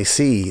finally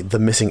see the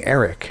missing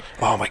Eric.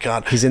 Oh my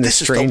god. He's in this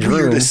strange is the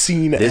room. weirdest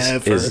scene This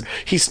ever. is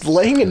He's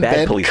laying in bad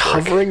bed police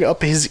work. covering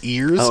up his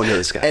ears. Oh, no,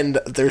 this guy. And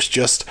there's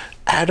just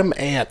Adam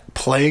Ant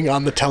playing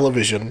on the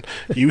television.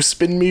 You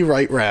spin me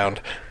right round.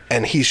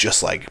 And he's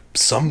just like,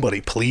 somebody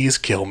please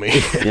kill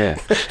me. Yeah.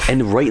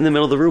 And right in the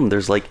middle of the room,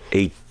 there's like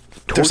a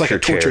torture, There's like a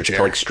torture chair.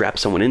 to like strap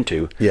someone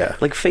into. Yeah.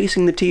 Like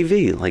facing the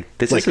TV. Like,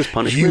 this Like, is his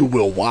punishment. you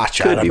will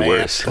watch Could Adam be Ant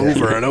worse.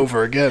 over and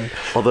over again.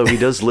 Although he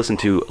does listen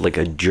to like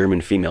a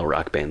German female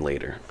rock band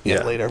later.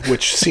 Yeah, later.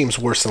 Which seems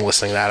worse than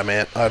listening to Adam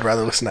Ant. I'd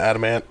rather listen to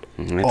Adam Ant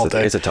all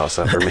day. It's a toss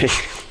up for me.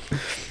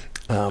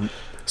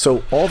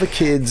 So all the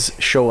kids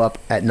show up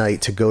at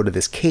night to go to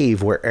this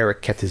cave where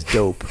Eric kept his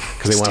dope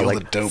because they want to Steal like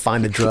the dope.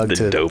 find the drug The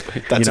to dope.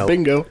 That's a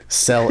bingo.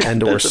 sell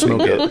and or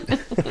smoke it.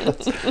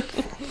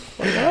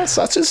 That's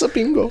just a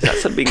bingo.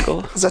 That's a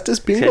bingo. That is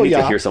I bingo, need to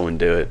yeah. hear someone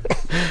do it.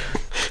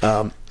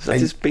 That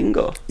is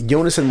bingo.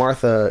 Jonas and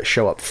Martha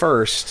show up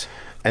first,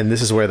 and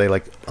this is where they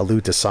like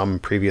allude to some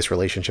previous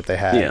relationship they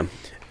had.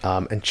 Yeah.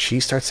 And she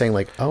starts saying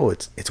like, "Oh,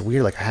 it's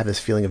weird. Like I have this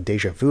feeling of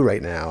deja vu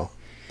right now."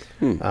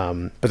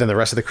 But then the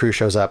rest of the crew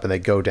shows up and they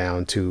go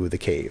down to the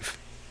cave.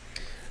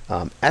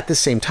 At the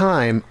same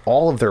time,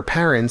 all of their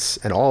parents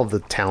and all of the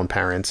town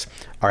parents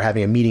are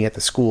having a meeting at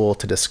the school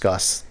to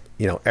discuss,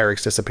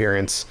 Eric's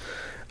disappearance.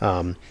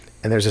 And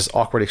there's this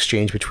awkward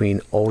exchange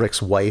between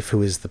Ulrich's wife,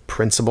 who is the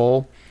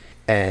principal,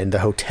 and the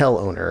hotel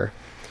owner.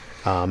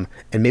 And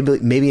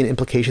maybe an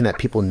implication that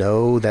people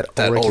know that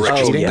Ulrich Ulrich is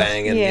is cheating.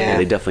 banging. Yeah.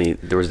 Yeah,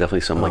 there was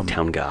definitely some like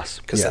town goss.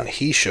 Because then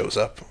he shows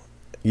up.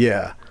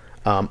 Yeah.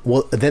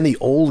 Well, then the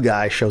old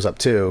guy shows up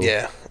too.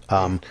 Yeah.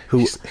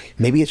 Who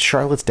maybe it's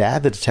Charlotte's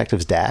dad, the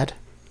detective's dad.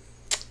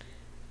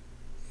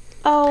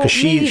 Oh,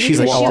 'Cause maybe she's because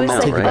like, she "Oh, was I'm like,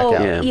 taking it back oh,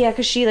 out." yeah,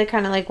 because she like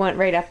kind of like went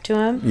right up to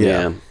him.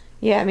 Yeah.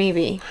 Yeah,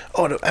 maybe.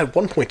 Oh, and at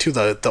one point too,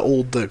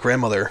 the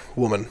grandmother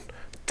woman,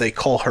 they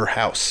call her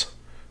house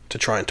to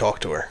try and talk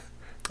to her.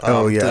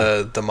 Oh,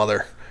 yeah. the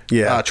mother.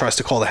 Yeah. tries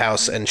to call the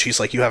house, and she's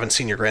like, "You haven't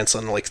seen your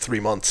grandson in like 3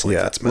 months. Like,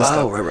 Yeah. that's messed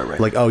Oh, up." right.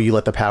 Like, oh, you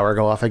let the power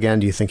go off again?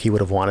 Do you think he would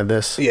have wanted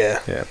this? Yeah.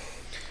 Yeah.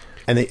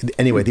 And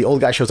anyway, the old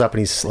guy shows up and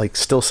he's like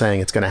still saying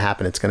it's going to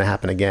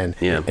happen again.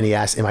 Yeah. And he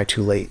asks, "Am I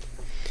too late?"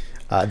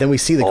 Then we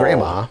see the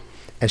grandma,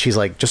 and she's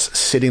like just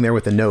sitting there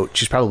with the note.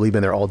 She's probably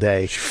been there all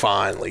day, She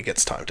finally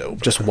gets time to open.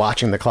 just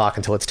watching the clock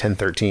until it's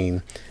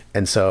 10:13.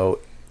 And so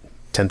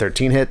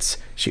 10:13 hits.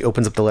 She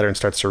opens up the letter and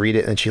starts to read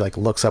it, and she like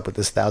looks up with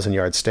this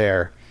 1,000-yard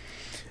stare.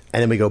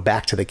 And then we go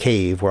back to the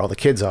cave where all the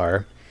kids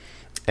are,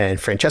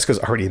 and Francesca's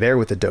already there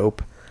with the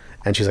dope,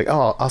 and she's like,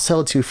 "Oh, I'll sell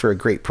it to you for a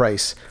great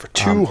price." for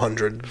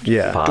 200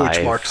 yeah.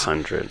 Deutschmarks.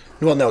 500.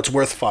 Well, no, it's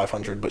worth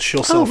 500, but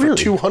she'll sell really?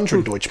 for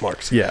 200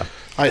 Deutschmarks. Yeah.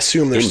 I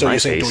assume they're In still my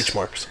using face.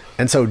 Deutschmarks.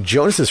 And so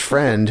Jonas's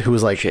friend, who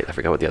was like Shit, I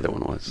forgot what the other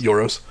one was.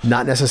 Euros.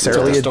 not That's what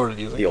necessarily they a, started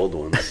using. The old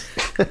ones.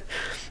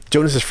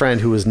 Jonas's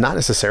friend, who was not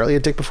necessarily a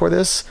dick before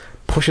this,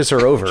 pushes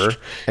her over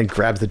and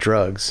grabs the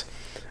drugs.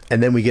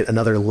 And then we get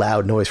another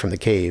loud noise from the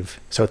cave.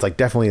 So it's like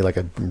definitely like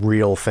a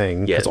real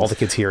thing because Yeah. all the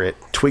kids hear it.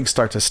 Twigs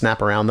start to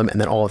snap around them, and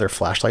then all of their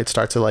flashlights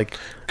start to like,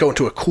 Go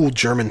into a cool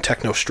German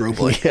techno strobe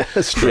light. yeah,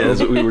 Yeah,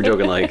 that's what we were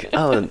joking like.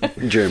 Oh,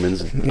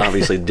 Germans,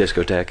 obviously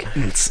discotheque.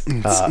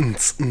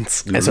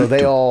 And so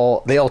they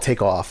all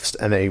take off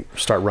and they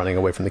start running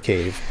away from the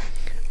cave.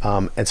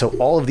 And so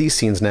all of these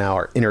scenes now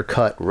are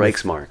intercut.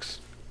 Reichsmarks.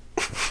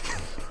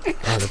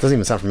 Oh, that doesn't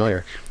even sound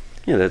familiar.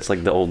 Yeah, that's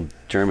like the old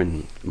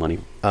German money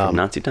from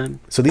Nazi time.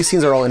 So these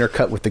scenes are all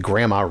intercut with the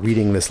grandma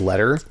reading this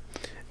letter.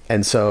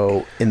 And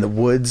so in the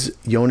woods,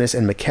 Jonas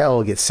and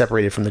Mikkel get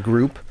separated from the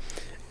group.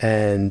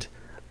 And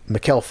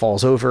Mikkel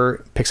falls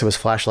over, picks up his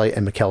flashlight,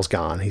 and Mikkel's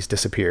gone. He's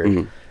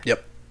disappeared.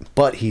 Yep.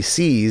 But he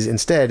sees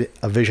instead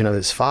a vision of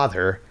his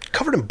father.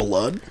 Covered in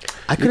blood.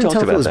 I couldn't talked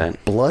tell if it about was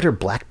that. blood or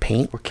black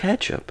paint Or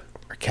ketchup.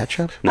 or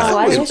ketchup. No, Oh,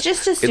 I it was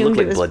just it assumed looked it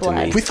like was blood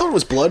to me. We thought it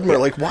was blood, and we're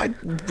like, why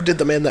did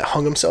the man that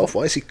hung himself,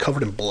 why is he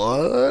covered in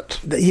blood?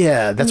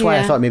 Yeah, that's why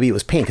I Yeah. thought maybe it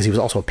was paint because he was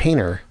also a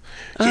painter.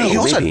 Yeah, he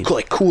also maybe. had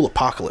like cool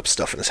apocalypse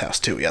stuff in his house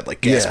too. He had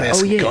like gas Yeah.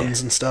 masks, Oh, yeah.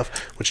 guns and stuff,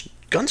 which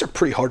guns are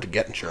pretty hard to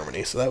get in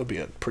Germany, so that would be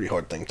a pretty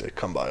hard thing to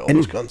come by, all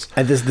those guns.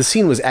 And the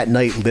scene was at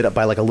night, lit up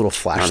by like a little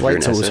flashlight,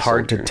 an so it was SS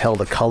hard to soldier. tell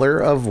the color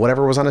of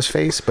whatever was on his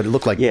face, but it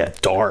looked like Yeah.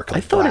 dark. I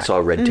Like thought I black. saw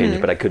a red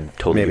tinge, but I could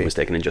totally Maybe. be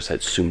mistaken and just had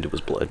assumed it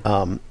was blood.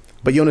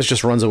 But Jonas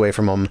just runs away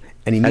from him,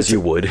 and he meets As you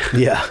would.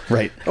 Yeah,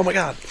 right. Oh my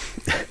god.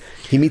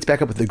 He meets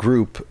back up with the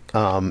group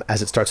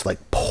as it starts to like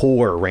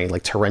pour rain,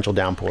 like torrential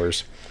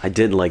downpours. I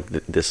did like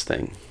this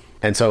thing.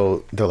 And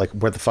so they're like,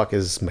 "Where the fuck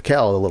is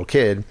Mikkel, the little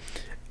kid?"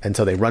 And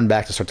so they run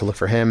back to start to look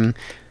for him.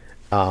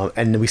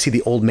 And we see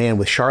the old man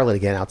with Charlotte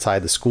again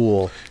outside the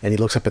school, and he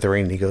looks up at the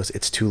rain and he goes,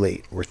 "It's too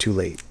late. We're too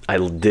late." I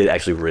did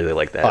actually really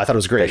like that. Oh, I thought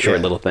it was great, That short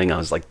yeah. little thing. I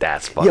was like,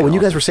 that's fucking Yeah, when you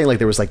guys awesome. were saying like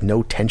there was like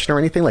no tension or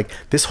anything, like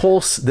this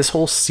whole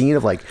scene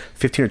of like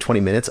 15 or 20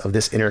 minutes of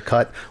this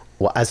intercut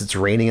as it's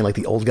raining and like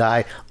the old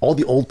guy, all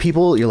the old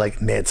people, you're like,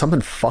 man,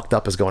 something fucked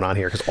up is going on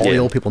here because all the Yeah.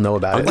 old people know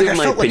about I'll it. give I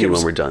my felt like it opinion was-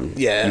 when we're done.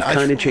 Yeah, You've I-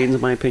 kind of changed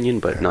my opinion,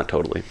 but not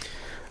totally.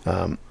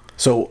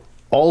 So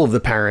all of the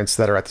parents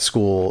that are at the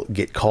school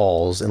get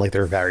calls in like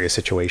their various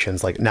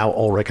situations. Like now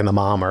Ulrich and the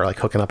mom are like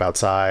hooking up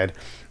outside.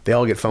 They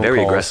all get phone Very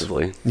calls.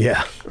 aggressively.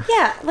 Yeah.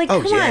 Yeah, like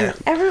Oh, come yeah.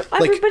 on,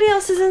 everybody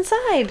else is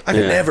inside. I've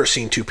Yeah. never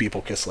seen two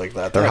people kiss like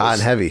that. They're That hot was-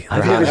 and heavy. They're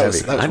I've hot and never, heavy.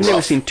 that was I've never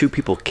rough. seen two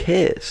people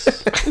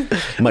kiss.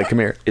 Mike, come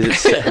here. Is it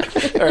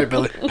sad? All right,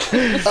 Billy.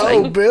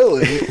 Oh,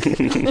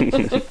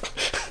 Billy.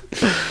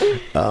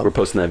 We're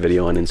posting that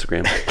video on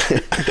Instagram.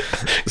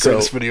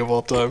 Greatest video of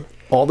all time.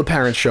 All the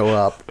parents show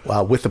up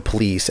with the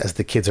police as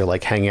the kids are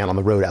like hanging out on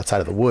the road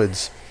outside of the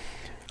woods.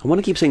 I want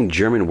to keep saying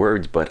German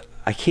words, but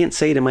I can't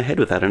say it in my head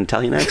without an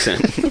Italian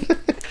accent.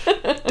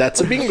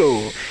 That's a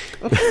bingo.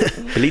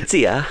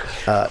 Polizia.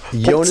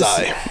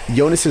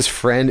 Jonas's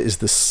friend is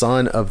the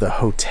son of the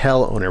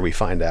hotel owner, we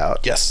find out.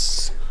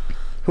 Yes.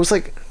 Who was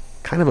like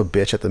kind of a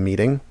bitch at the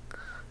meeting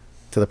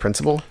to the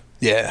principal.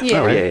 Yeah.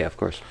 Yeah. Oh, yeah, of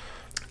course.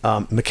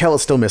 Mikkel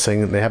is still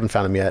missing. They haven't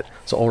found him yet.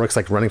 So Ulrich's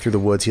like running through the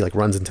woods. He like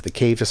runs into the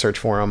cave to search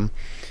for him.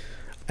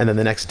 And then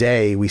the next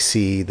day we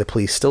see the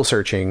police still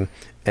searching,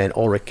 and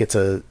Ulrich gets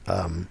a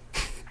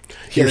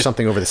hears they-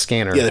 something over the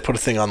scanner. Yeah, they put a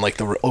thing on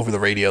like over the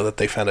radio that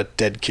they found a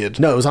dead kid.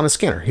 No, it was on a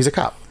scanner. He's a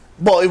cop.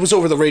 Well, it was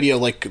over the radio,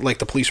 like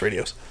the police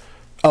radios.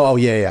 Oh,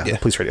 yeah. Yeah. The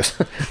police radios.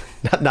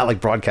 not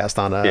like broadcast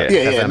on Yeah.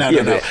 Yeah, FM. no.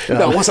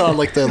 No, it wasn't on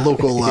like the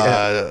local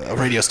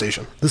radio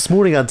station. This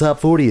morning on Top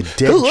 40, a dead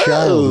Hello.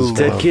 child. was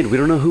Dead found. kid. We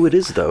don't know who it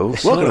is, though.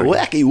 Welcome to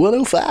Wacky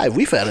 105.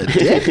 We found a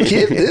dead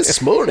kid this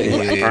morning.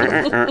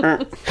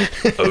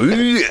 Oh,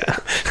 yeah.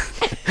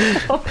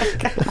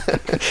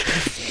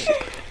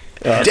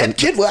 Dead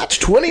Kid Watch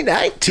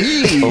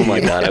 2019. Oh, my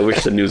God. I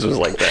wish the news was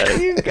like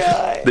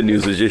that. The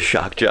news was just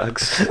shock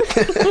jocks.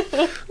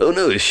 Oh,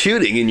 no, a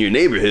shooting in your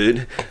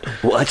neighborhood.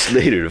 Watch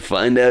later to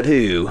find out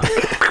who.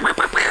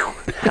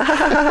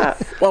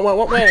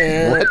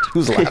 What?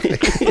 Who's laughing?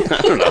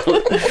 I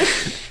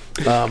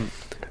don't know.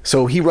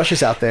 So he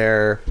rushes out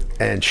there,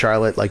 and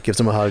Charlotte like gives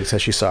him a hug,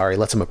 says she's sorry,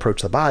 lets him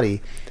approach the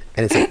body,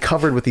 and it's like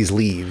covered with these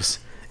leaves.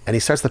 and he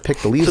starts to pick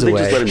the leaves So they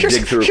away. just let him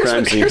dig through a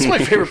crime scene. Here's my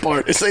favorite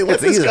part: is they let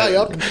It's this easy. guy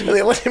up and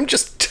they let him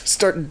just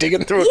start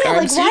digging through a Yeah, crime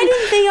like scene. why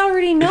didn't they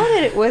already know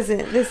that it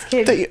wasn't this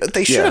kid?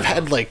 They should Yeah. have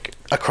had like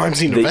a crime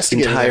scene The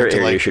investigator entire there to,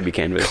 area like, should be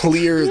canvassed.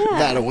 clear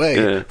that away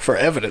Yeah. for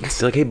evidence.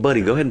 They're like, hey, buddy,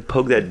 go ahead and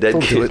poke that dead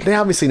Don't do kid. it. They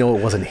obviously know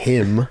it wasn't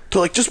him To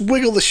like just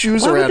wiggle the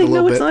shoes Why would around they a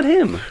little know bit. it's not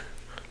him?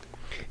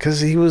 because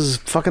he was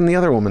fucking the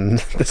other woman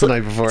the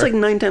night before. It's like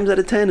 9 times out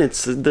of 10,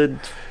 it's the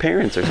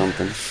parents or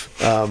something.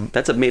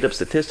 That's a made-up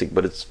statistic,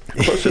 but it's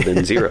closer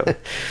than 0.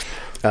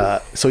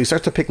 So he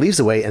starts to pick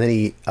leaves away, and then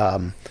he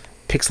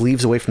picks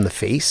leaves away from the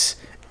face,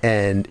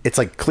 and it's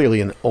like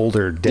clearly an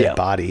older dead Yeah.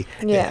 body.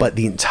 Yeah. But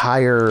the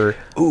entire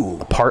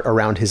part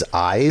around his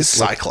eyes,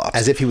 like, Cyclops.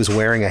 as if he was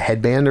wearing a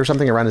headband or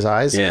something around his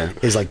eyes, Yeah.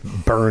 is like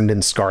burned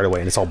and scarred away,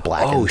 and it's all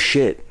blackened. Oh,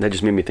 shit. That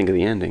just made me think of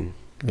the ending.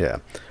 Yeah.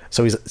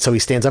 So he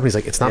stands up and he's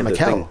like, "It's not Yeah, the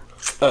Mikkel." thing.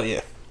 Oh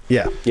yeah,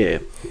 Yeah. Yeah.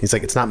 He's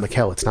like, "It's not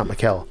Mikkel. It's not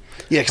Mikkel."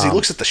 yeah. Because he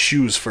looks at the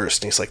shoes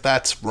first, and he's like,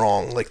 "That's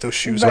wrong. Like those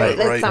shoes right, aren't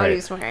that's right." not what he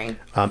right. was wearing.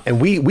 And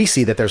we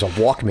see that there's a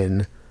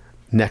Walkman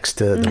next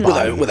to the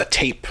body. With a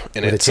tape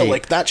in With a it, so tape.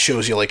 like that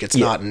shows you like it's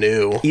not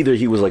new. Either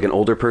he was like an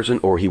older person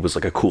or he was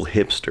like a cool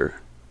hipster.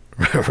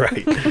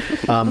 Right.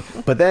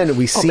 But then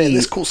we Oh see man,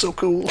 this cool, so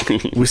cool.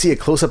 we see a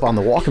close up on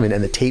the Walkman,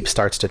 and the tape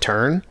starts to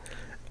turn,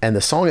 and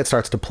the song it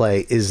starts to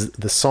play is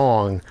the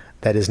song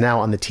that is now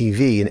on the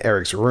TV in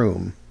Eric's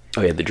room.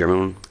 Oh, yeah, the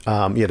German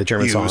one? Yeah, the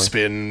German You song.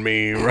 spin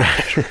me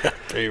right,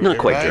 baby, Not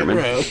quite right German.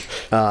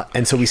 round.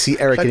 And so we see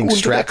Eric Like getting under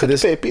strapped to the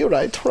this baby,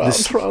 right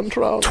round, round,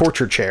 round.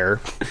 torture chair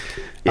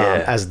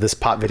Yeah. as this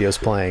pop video is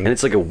playing. And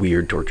it's like a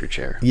weird torture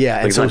chair. Yeah, Like,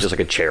 and it's so not it's- just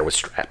like a chair with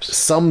straps.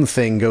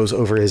 Something goes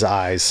over his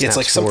eyes. Yeah, it's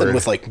like snaps something forward.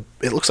 with like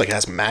it looks like it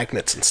has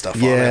magnets and stuff.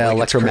 on Yeah, it.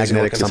 Like, it's crazy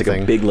electromagnetic looking. It's like a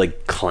something. big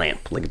like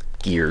clamp, like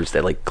gears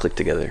that like click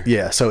together.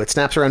 Yeah, so it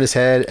snaps around his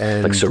head,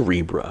 and Like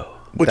Cerebro.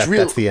 Which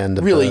that's the end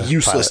of really the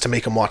useless pilot. to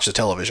make him watch the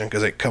television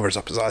because it covers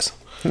up his eyes.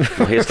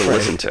 Well, he has to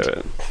listen to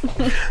it.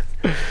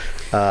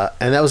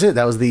 and that was it.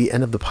 That was the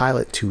end of the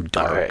pilot to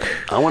Dark. All right.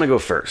 I want to go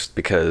first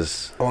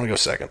because I want to go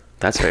second.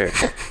 that's fair.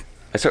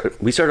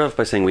 We started off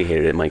by saying we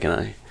hated it, Mike and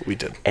I. We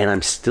did. And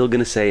I'm still going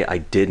to say I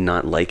did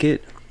not like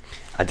it.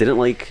 I didn't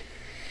like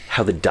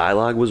how the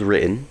dialogue was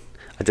written.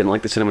 I didn't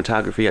like the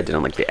cinematography. I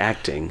didn't like the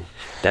acting.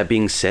 That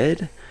being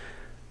said,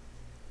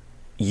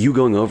 you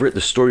going over it,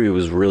 the story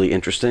was really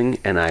interesting,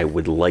 and I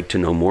would like to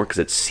know more because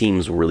it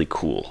seems really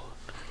cool.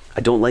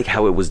 I don't like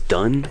how it was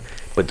done,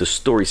 but the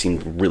story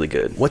seemed really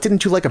good. What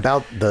didn't you like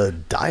about the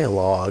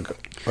dialogue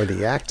or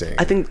the acting?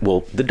 I think,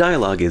 well, the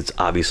dialogue is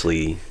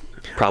obviously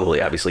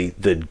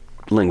the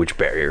language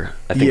barrier.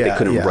 I think they Yeah,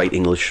 couldn't yeah. write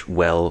English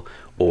well,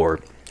 or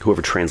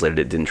whoever translated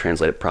it didn't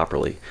translate it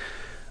properly.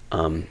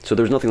 So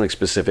there's nothing like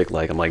specific,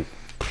 like, I'm like,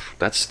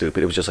 that's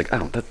stupid. It was just like,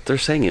 they're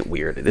saying it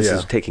weird. This Yeah.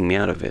 is taking me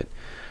out of it.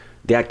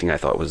 The acting I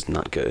thought was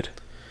not good.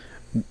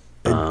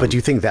 But do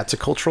you think that's a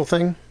cultural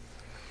thing?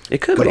 It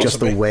could But be. just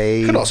the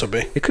way Could also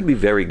be. It could be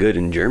very good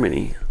in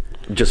Germany.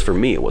 Just for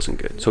me, it wasn't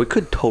good. So it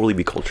could totally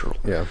be cultural.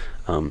 Yeah.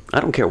 I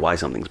don't care why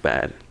something's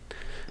bad.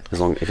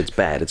 If it's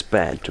bad, it's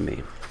bad to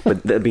me.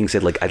 But that being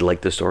said, like, I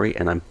like the story,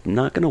 and I'm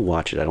not gonna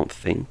watch it. I don't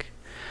think.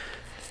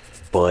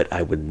 But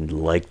I would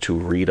like to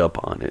read up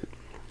on it,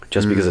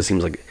 just because it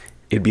seems like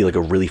it'd be like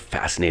a really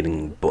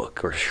fascinating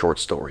book or short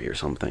story or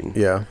something.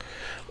 Yeah.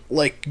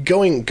 Like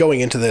going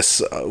into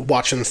this,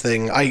 watching the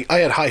thing, I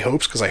had high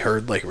hopes because I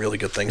heard like really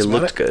good things It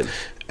about looked it. good.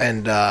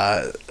 And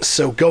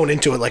so going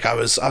into it, like I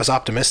was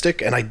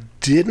optimistic, and I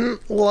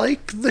didn't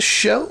like the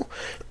show.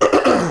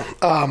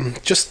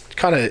 Just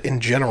kind of in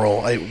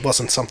general, it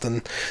wasn't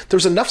something. There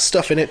was enough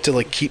stuff in it to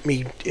like keep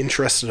me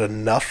interested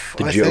enough.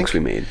 The I jokes think. we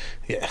made.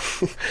 Yeah,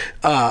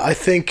 I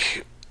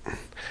think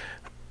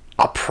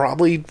I'll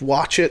probably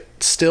watch it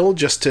still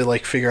just to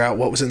like figure out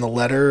what was in the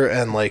letter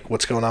and like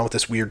what's going on with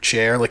this weird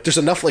chair. Like there's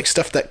enough like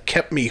stuff that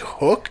kept me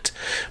hooked,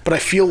 but I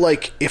feel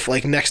like if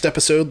like next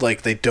episode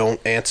like they don't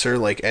answer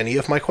like any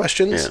of my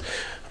questions, Yeah.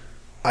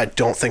 I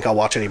don't think I'll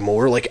watch any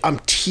more. Like I'm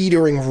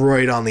teetering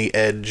right on the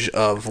edge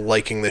of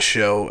liking this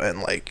show and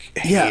like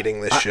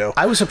hating this show.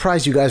 I was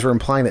surprised you guys were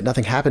implying that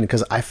nothing happened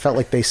because I felt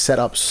like they set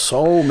up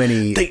so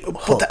many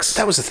hooks.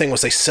 That was the thing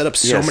was they set up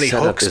so Yeah, many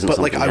setup hooks, isn't but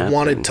like I something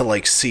wanted happening. to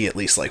like see at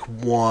least like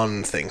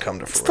one thing come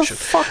to the fruition.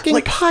 fucking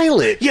like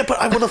pilot. Yeah, but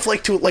I would have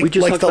liked to like We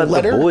just like talked the about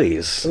letter, The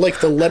Boys. like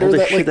the letter All the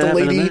that shit like the that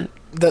happened in lady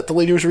that the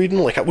lady was reading.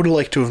 Like I would have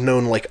liked to have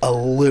known like a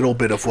little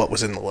bit of what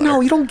was in the letter.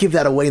 No, you don't give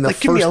that away in the Like,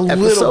 first give me a episode.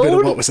 little bit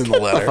of what was in the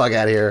Get letter. the fuck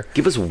out of here.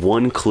 Give us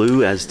one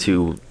clue as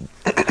to,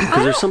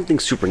 because there's something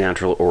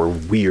supernatural or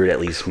weird,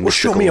 at least Or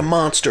mystical. show me a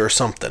monster or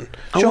something.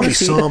 I Show wanna me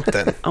see-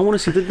 something. I want to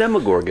see the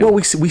Demogorgon. Well,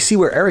 we see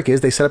where Eric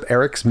is. They set up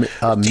Eric's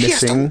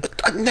missing.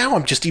 Yes, now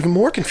I'm just even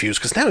more confused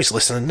because now he's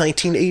listening to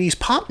 1980s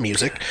pop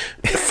music,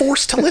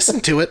 forced to listen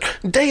to it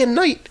day and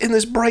night in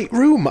this bright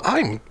room.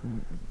 I'm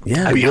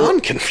Yeah,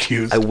 beyond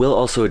confused. I will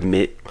also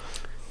admit,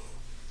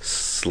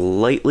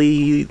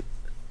 slightly,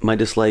 my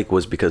dislike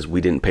was because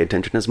we didn't pay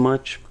attention as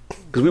much.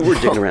 Because we were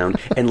digging around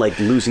and like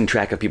losing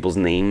track of people's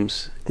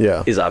names.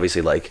 Yeah. Is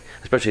obviously like,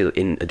 especially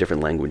in a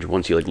different language.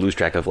 Once you like lose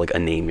track of like a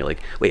name, you're like,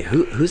 wait,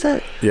 who's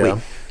that? Yeah.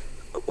 Wait,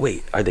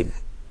 Wait, are they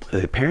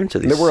parents? Are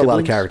they There were a lot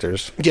of siblings?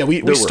 characters. Yeah,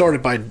 we were.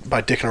 started by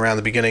dicking around in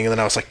the beginning, and then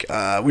I was like,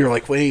 we were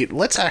like, wait,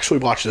 let's actually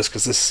watch this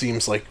because this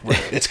seems like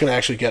it's going to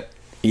actually get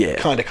Yeah.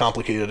 kind of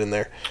complicated in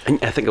there. And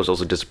I think I was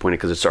also disappointed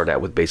because it started out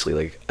with basically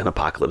like an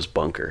apocalypse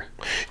bunker,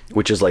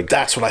 which is like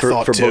That's what I for,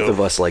 thought, for too. both of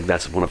us. Like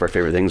that's one of our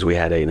favorite things. We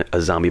had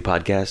a zombie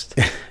podcast.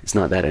 It's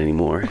not that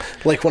anymore.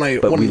 Like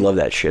But we love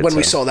that shit, When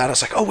we so. saw that, I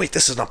was like, oh wait,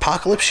 this is an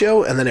apocalypse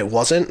show, and then it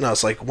wasn't, and I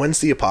was like, when's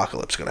the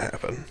apocalypse going to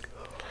happen?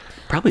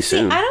 Probably See,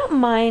 soon. I don't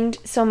mind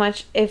so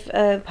much if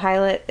a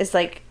pilot is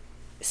like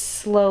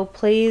slow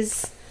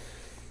plays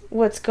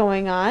what's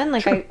going on.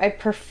 Like I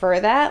prefer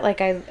that. Like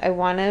I don't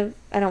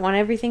want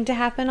everything to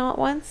happen all at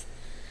once.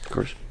 Of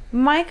course.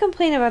 My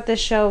complaint about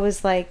this show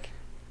was like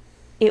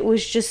it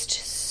was just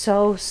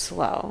so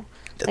slow.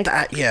 Like,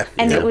 That, yeah.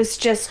 and yeah. it was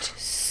just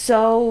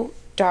so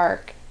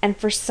dark. And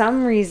for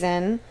some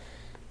reason,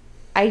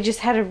 I just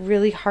had a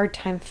really hard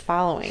time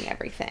following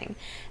everything.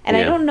 And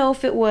I Yeah. don't know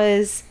if it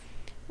was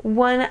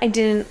one, I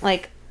didn't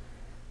like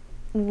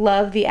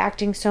love the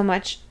acting so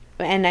much,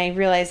 and I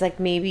realized like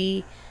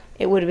maybe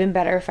it would have been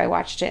better if I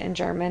watched it in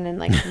German, and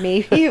like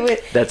maybe it would.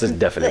 That's a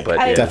definite, like, but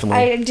I, yeah. Definitely.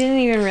 I didn't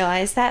even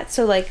realize that.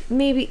 So like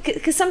maybe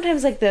because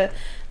sometimes like the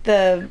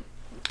You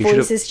should've-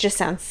 voices just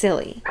sound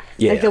silly.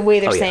 Yeah. Like the way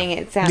they're Oh, yeah. saying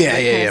it sounds Yeah,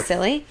 like, yeah, kind yeah. of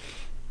silly.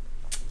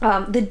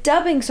 The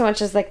dubbing so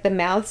much as like the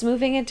mouths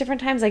moving at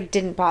different times like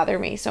didn't bother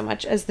me so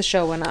much as the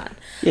show went on.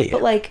 Yeah, yeah.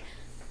 But like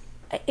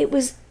it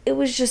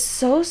was just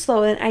so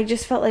slow, and I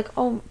just felt like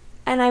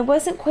and I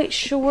wasn't quite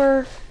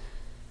sure.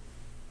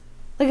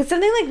 Like it's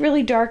something like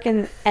really dark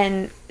and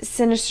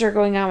sinister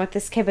going on with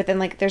this kid, but then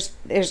like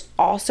there's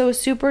also a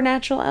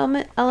supernatural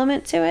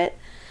element to it.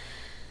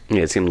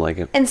 Yeah, it seemed like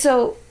it. And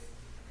so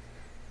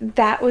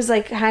that was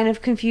like kind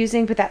of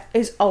confusing, but that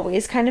is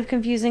always kind of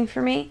confusing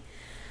for me.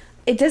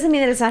 It doesn't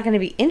mean that it's not going to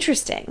be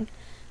interesting.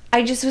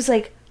 I just was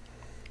like,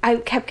 I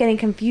kept getting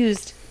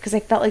confused because I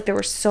felt like there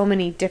were so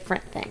many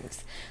different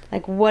things.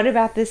 Like, what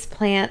about this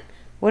plant?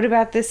 What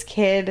about this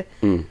kid?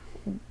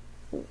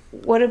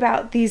 What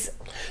about these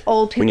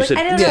old people? When you Like, said-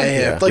 I don't yeah,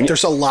 know. yeah. Like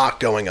there's a lot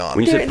going on.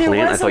 When you said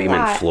plant, I thought you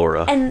meant lot.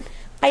 flora. And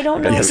I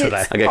don't know I if got-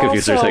 it's I got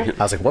confused for a also- second.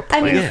 I was like, what I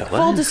planet? mean, Yeah,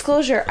 full what?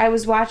 disclosure, I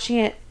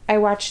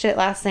watched it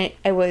last night.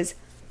 I was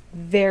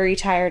very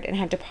tired and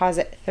had to pause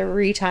it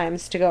 3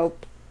 times to go,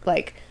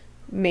 like,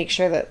 make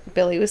sure that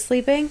Billy was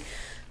sleeping.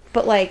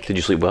 But, like... Did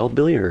you sleep well,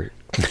 Billy, or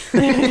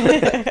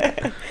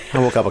I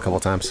woke up a couple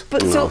times.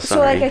 But Oh, so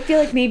sorry. like, I feel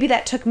like maybe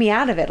that took me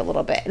out of it a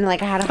little bit. And,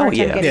 like, I had a hard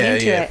yeah. time getting Yeah,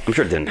 into yeah. it. I'm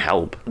sure it didn't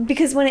help.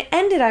 Because when it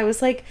ended, I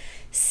was like,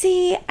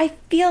 see, I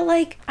feel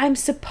like I'm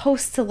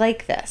supposed to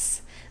like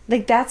this.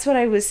 Like, that's what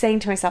I was saying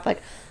to myself.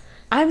 Like,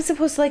 I'm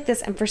supposed to like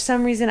this, and for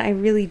some reason, I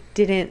really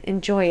didn't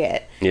enjoy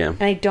it. Yeah.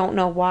 And I don't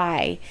know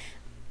why.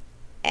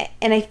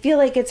 And I feel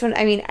like it's when,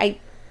 I mean, I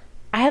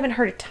haven't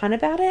heard a ton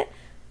about it,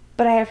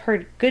 but I have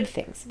heard good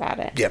things about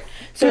it. Yep.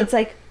 So it's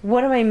like,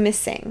 what am I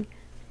missing?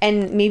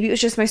 And maybe it was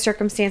just my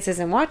circumstances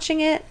in watching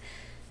it.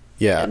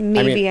 Yeah.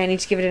 Maybe I need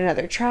to give it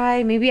another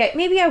try. Maybe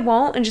I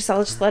won't, and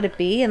I'll just let it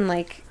be, and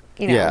like,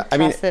 you know, Yeah, I trust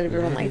mean, that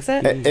everyone likes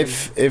it.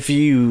 if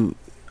you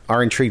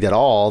are intrigued at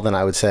all, then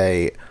I would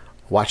say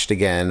watch it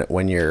again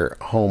when you're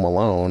home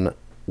alone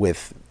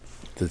with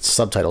the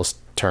subtitles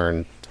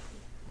turned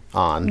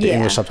on, the Yeah.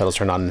 English subtitles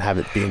turned on, and have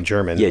it be in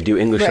German. Yeah, do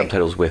English Right.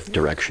 subtitles with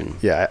direction.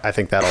 Yeah, I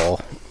think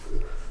that'll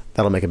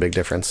make a big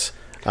difference.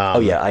 Oh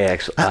yeah, I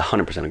actually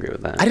 100% agree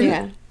with that. I didn't.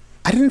 Yeah.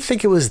 I didn't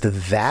think it was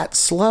that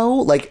slow.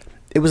 Like,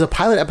 it was a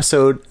pilot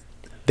episode.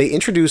 They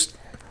introduced,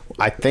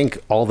 I think,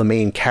 all the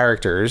main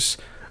characters,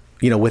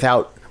 you know,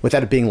 without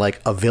it being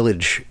like a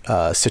village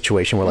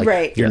situation where like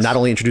Right. you're Yes. not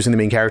only introducing the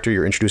main character,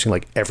 you're introducing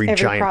like every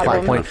giant plot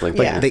problem. point. Conflict,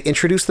 Like yeah. they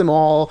introduced them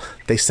all.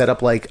 They set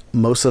up like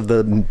most of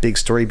the big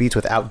story beats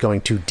without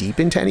going too deep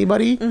into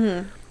anybody.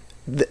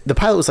 The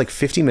pilot was like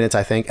 50 minutes,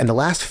 I think, and the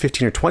last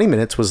 15 or 20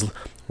 minutes was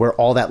where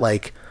all that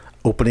like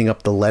opening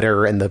up the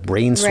letter and the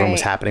brainstorm was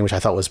Right. happening, which I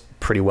thought was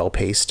pretty well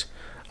paced.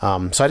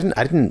 So I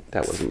didn't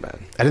That wasn't bad.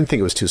 I didn't think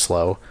it was too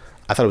slow.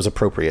 I thought it was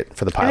appropriate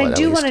for the pilot. And I at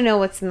do least. want to know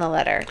what's in the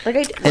letter. Like,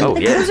 Oh,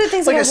 like yeah. those are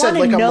things Like like I I said, want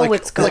like to I'm know like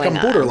what's going I'm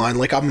on. borderline.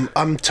 Like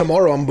I'm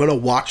tomorrow. I'm gonna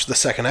watch the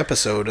second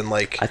episode and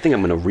like I think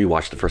I'm going to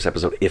rewatch the first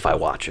episode if I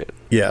watch it.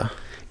 Yeah.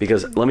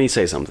 Because let me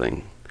say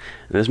something.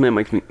 And this might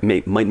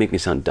make me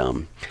sound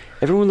dumb.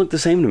 Everyone looked the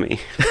same to me.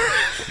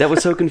 That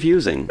was so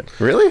confusing.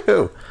 Really?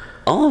 Who?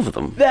 All of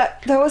them.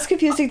 That was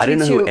confusing to I didn't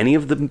know me too. who any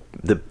of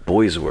the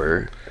boys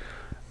were.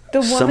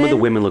 The Some of the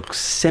woman- women look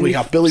semi. we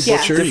got Billy Yeah.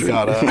 Butcher. You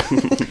got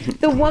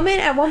The woman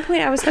at one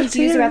point, I was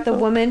confused about the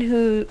woman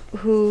who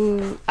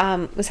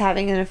was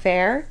having an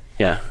affair,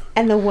 Yeah.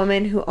 and the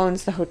woman who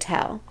owns the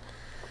hotel.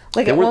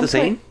 Like They at weren't one the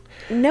same? point-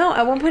 No,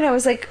 at one point I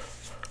was like,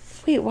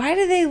 "Wait, why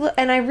do they look?"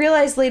 And I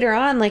realized later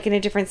on, like in a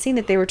different scene,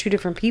 that they were 2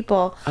 different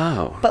people.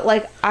 Oh. But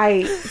like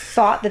I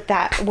thought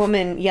that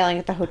woman yelling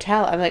at the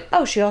hotel, I'm like,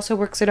 "Oh, she also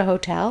works at a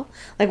hotel."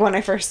 Like when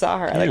I first saw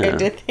her, like I Yeah.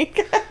 did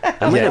think. I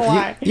don't might know have-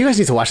 why. You guys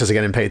need to watch this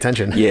again and pay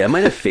attention. Yeah, I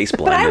might have face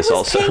But I blindness was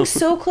also. paying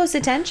so close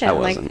attention. I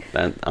like,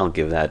 wasn't. I'll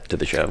give that to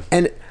the show.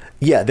 And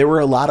yeah, there were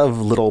a lot of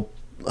little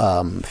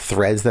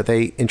threads that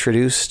they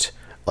introduced.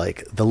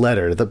 like the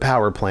letter, the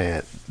power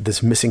plant,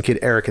 this missing kid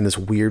Eric in this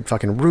weird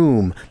fucking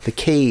room, the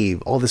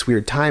cave, all this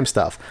weird time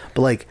stuff.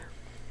 But like,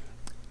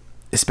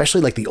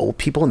 especially like the old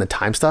people and the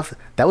time stuff,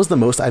 that was the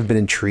most I've been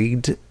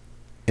intrigued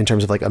in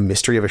terms of like a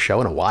mystery of a show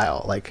in a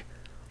while. Like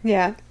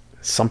Yeah.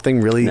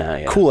 something really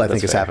Yeah, cool, I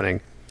think, that's is fair.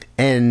 happening.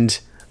 And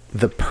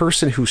the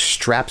person who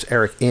straps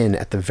Eric in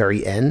at the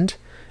very end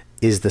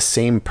is the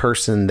same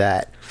person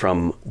that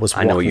From was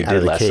I Know What walking You out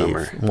of Did the Last cave.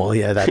 Summer. Well,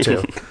 yeah, that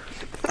too.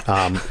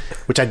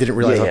 Which I didn't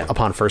realize Yeah.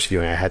 upon first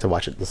viewing. I had to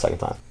watch it the second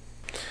time.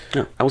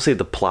 No, I will say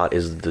the plot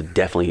is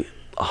definitely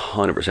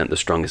 100% the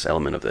strongest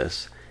element of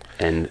this,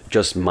 and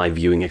just my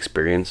viewing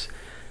experience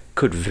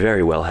could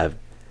very well have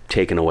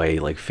taken away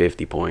like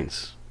 50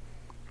 points,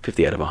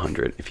 50 out of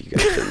 100 if you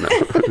guys didn't know.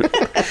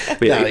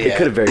 But yeah, it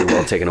could have very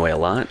well taken away a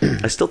lot.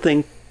 I still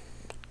think,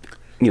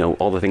 you know,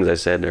 all the things I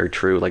said are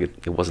true. Like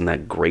it wasn't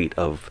that great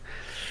of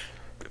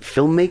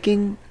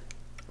filmmaking,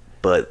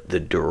 but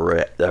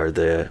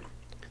the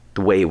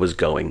way it was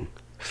going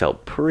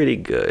felt pretty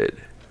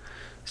good.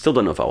 Still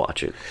don't know if I'll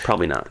watch it.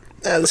 Probably not.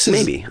 This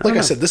Maybe. is, I like don't I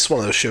know. said, this is one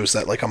of those shows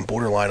that like I'm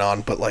borderline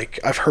on, but like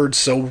I've heard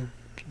so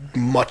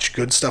much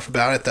good stuff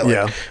about it that like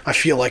Yeah. I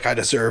feel like I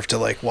deserve to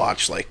like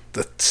watch like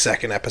the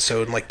second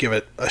episode and like give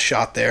it a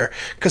shot there,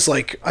 because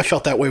like I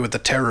felt that way with The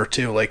Terror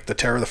too. Like The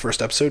Terror, the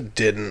first episode,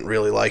 didn't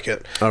really like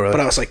it. Oh, really? But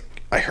I was like,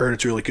 I heard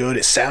it's really good.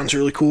 It sounds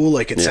really cool.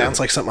 Like it Yeah. sounds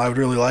like something I would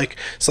really like.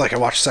 So like I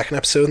watched the second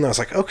episode and I was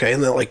like, okay,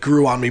 and then it like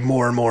grew on me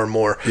more and more and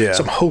more. Yeah.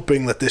 So I'm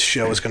hoping that this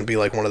show is going to be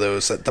like one of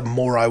those that the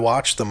more I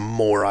watch, the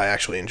more I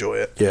actually enjoy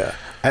it. Yeah.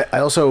 I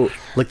also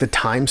like the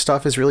time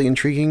stuff is really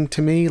intriguing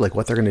to me. Like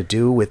what they're going to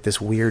do with this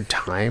weird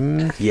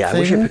time. Yeah, I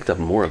wish I thing. picked up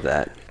more of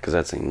that because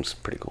that seems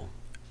pretty cool.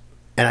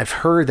 And I've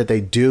heard that they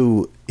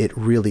do it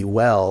really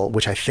well,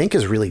 which I think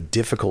is really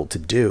difficult to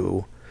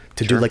do.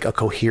 To do like a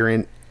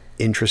coherent,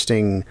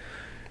 interesting.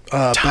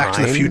 Back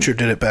to the Time? Future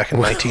did it back in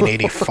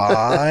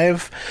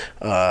 1985.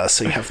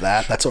 So you have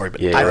that. That's already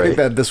been. Yeah, I right. think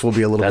that this will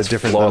be a little That's bit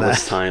different than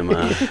flawless that. time.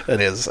 It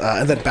is.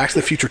 And then Back to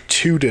the Future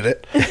 2 did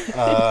it.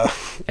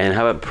 And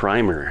how about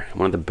Primer?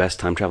 One of the best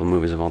time travel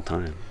movies of all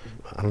time.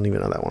 I don't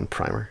even know that one.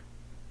 Primer.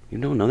 You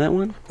don't know that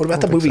one? What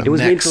about the movie It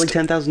was made Next? for like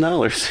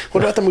 $10,000.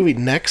 What about the movie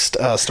Next,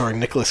 starring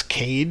Nicolas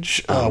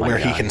Cage, Oh my where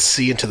he God. can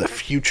see into the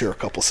future a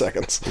couple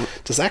seconds?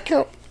 Does that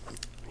count?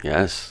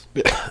 Yes.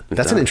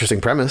 That's an interesting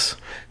premise.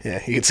 Yeah,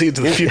 he can see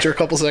into the future a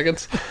couple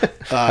seconds.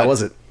 How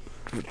was it?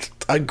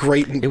 A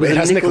great. It, was a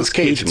has Nicolas Nicolas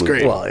Cage. Cage It's movie.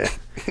 great. Well, yeah.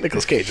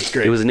 Nicolas Cage is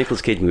great. It was a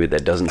Nicolas Cage movie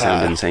that doesn't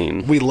sound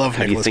insane. we love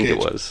How do you Nicolas think Cage.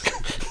 it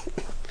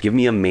was? Give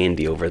me a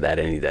Mandy over that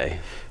any day.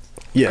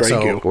 Yeah. Grey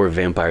So Goo. Or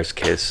Vampire's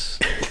Kiss.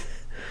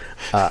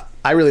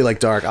 I really like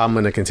Dark. I'm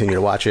going to continue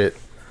to watch it.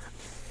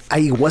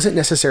 I wasn't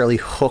necessarily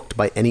hooked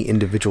by any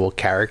individual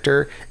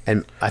character,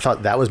 and I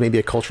thought that was maybe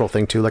a cultural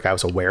thing too. Like I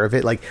was aware of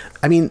it. Like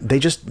I mean,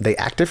 they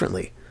act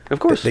differently. Of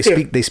course. They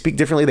speak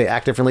differently. They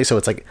act differently. So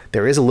it's like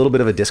there is a little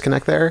bit of a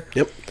disconnect there.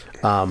 Yep.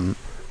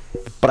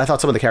 But I thought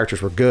some of the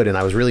characters were good, and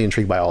I was really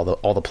intrigued by all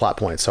the plot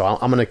points. So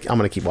I'm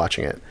gonna keep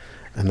watching it,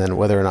 and then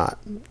whether or not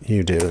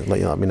you do,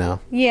 let me know.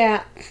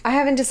 Yeah, I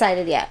haven't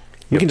decided yet.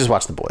 You can just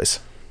watch The Boys,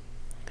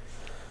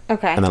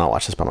 Okay. and then I'll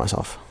watch this by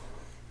myself.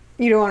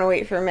 You don't want to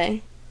wait for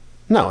me.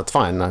 No, it's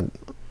fine.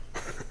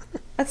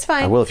 That's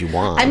fine. I will if you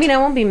want. I mean, I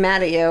won't be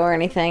mad at you or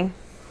anything.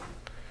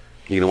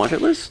 You gonna watch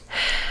it, Liz?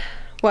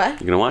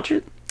 What? You gonna watch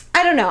it?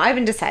 I don't know. I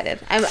haven't decided.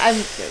 I'm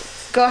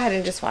go ahead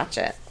and just watch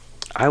it.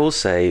 I will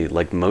say,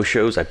 like most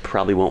shows, I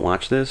probably won't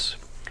watch this.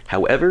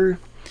 However,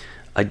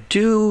 I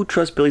do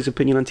trust Billy's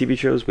opinion on TV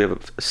shows. We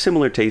have a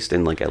similar taste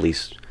in, like, at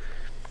least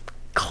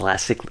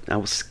classic.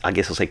 I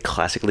guess I'll say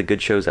classically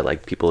good shows that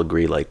like people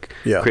agree like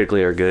Yeah.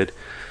 critically are good.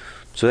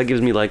 So that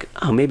gives me like,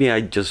 oh, maybe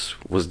I just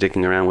was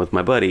dicking around with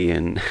my buddy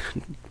and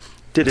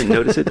didn't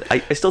notice it. I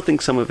still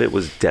think some of it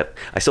was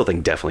I still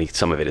think definitely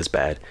some of it is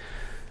bad,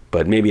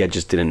 but maybe I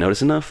just didn't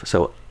notice enough.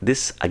 So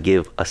this I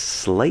give a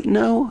slight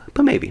no,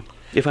 but maybe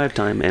if I have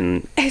time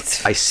and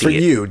It's- I see For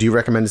it, you, do you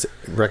recommend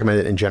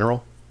it in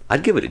general?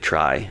 I'd give it a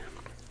try.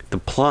 The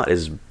plot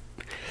is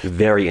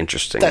very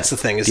interesting. That's the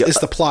thing. Is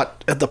the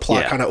plot? The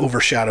plot Yeah. kind of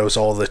overshadows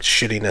all the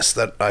shittiness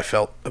that I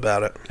felt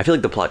about it. I feel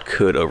like the plot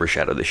could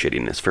overshadow the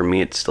shittiness. For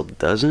me, it still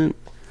doesn't,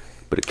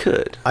 but it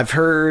could. I've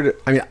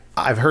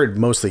heard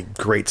mostly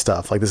great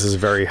stuff. Like this is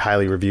very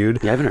highly reviewed.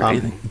 Yeah, I haven't heard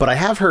anything. But I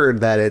have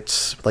heard that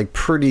it's like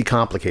pretty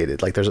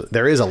complicated. Like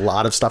there is a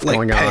lot of stuff Like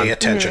going pay on.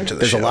 attention to the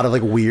There's show. a lot of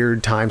like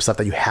weird time stuff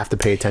that you have to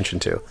pay attention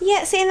to.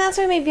 Yeah, see, and that's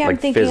why maybe I'm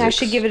Like thinking I physics.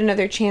 should give it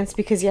another chance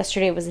because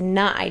yesterday was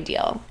not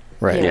ideal.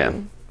 Right. Yeah.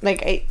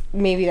 Like,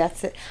 maybe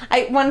that's it.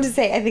 I wanted to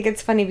say, I think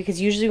it's funny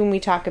because usually when we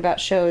talk about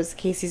shows,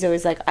 Casey's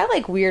always like, I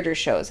like weirder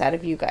shows out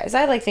of you guys.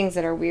 I like things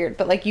that are weird.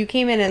 But, like, you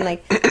came in and,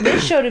 like,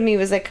 this show to me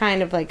was, like,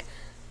 kind of, like,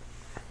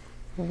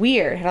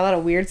 weird. Had a lot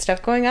of weird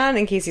stuff going on.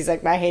 And Casey's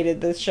like, I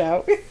hated this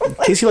show.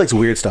 Casey likes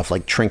weird stuff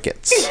like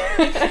trinkets.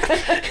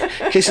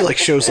 In case you like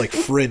shows like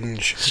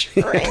Fringe,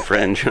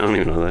 French, I don't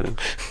even know what that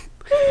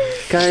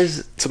is. Guys,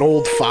 it's an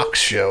old Fox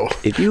show.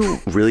 if you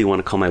really want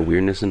to call my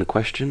weirdness into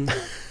question,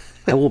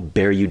 I will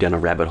bear you down a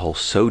rabbit hole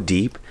so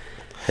deep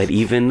that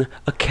even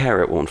a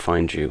carrot won't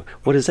find you.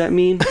 What does that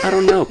mean? I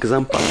don't know, because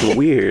I'm fucking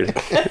weird.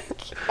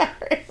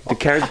 Do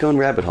carrots go in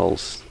rabbit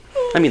holes?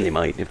 I mean, they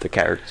might if the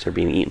carrots are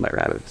being eaten by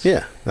rabbits.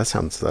 Yeah, that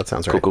sounds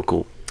right.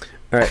 Cool.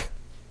 All right.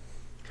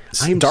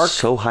 I'm Dark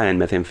so high on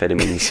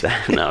methamphetamines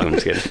that... No, I'm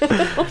just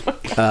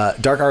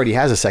kidding. Dark already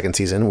has a second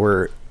season.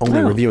 We're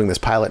only reviewing this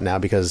pilot now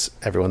because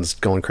everyone's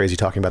going crazy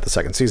talking about the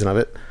second season of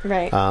it.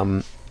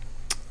 Right.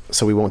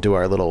 So we won't do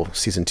our little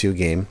season 2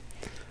 game.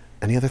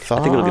 Any other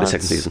thoughts? I think we'll get a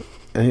second season.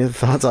 Any other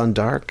thoughts on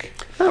Dark?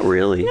 Not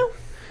really. No.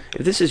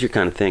 If this is your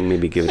kind of thing,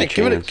 maybe give it a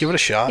chance. Give it a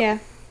shot. Yeah.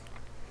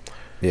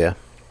 Yeah.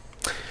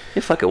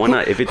 Yeah, fuck it. Why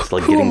not? If it's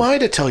like Who getting... am I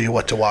to tell you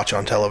what to watch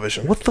on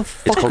television? What the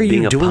fuck called are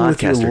being you a doing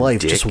with your podcaster,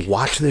 life? dick. Just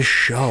watch this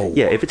show.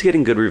 Yeah, if it's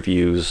getting good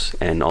reviews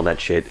and all that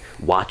shit,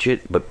 watch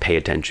it, but pay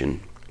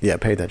attention. Yeah,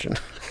 pay attention.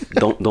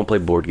 Don't play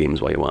board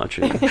games while you watch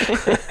it.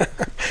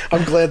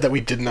 I'm glad that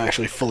we didn't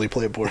actually fully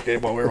play a board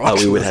game while we were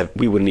watching.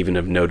 We wouldn't even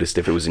have noticed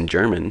if it was in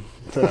German.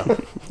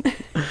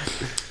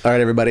 All right,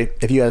 everybody.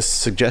 If you have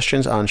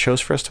suggestions on shows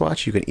for us to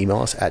watch, you can email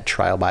us at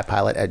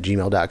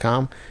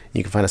trialbypilot@gmail.com.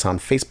 You can find us on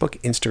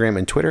Facebook, Instagram,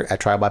 and Twitter at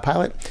Trial by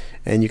Pilot.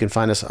 And you can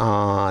find us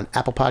on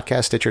Apple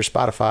Podcasts, Stitcher,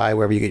 Spotify,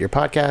 wherever you get your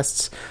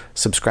podcasts.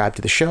 Subscribe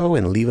to the show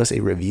and leave us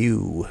a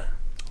review.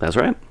 That's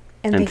right.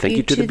 And thank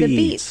you to the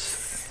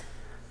Beats.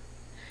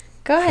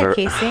 Go ahead,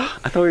 Casey. I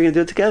thought we were going to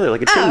do it together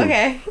like a team. Oh,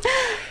 okay.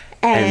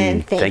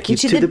 And thank you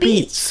to the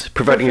Beats.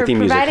 Providing your theme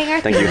music.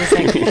 Thank you.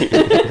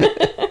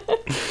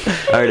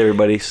 All right,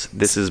 everybody.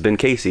 This has been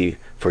Casey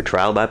for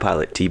Trial by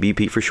Pilot,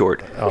 TBP for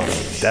short. Oh,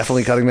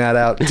 definitely cutting that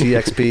out.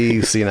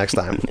 TXP. See you next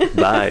time.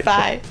 Bye.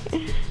 Bye.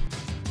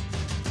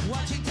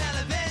 Watching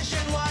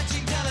television,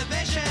 watching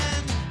television.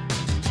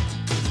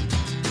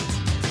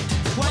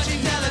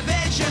 Watching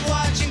television,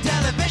 watching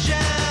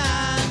television.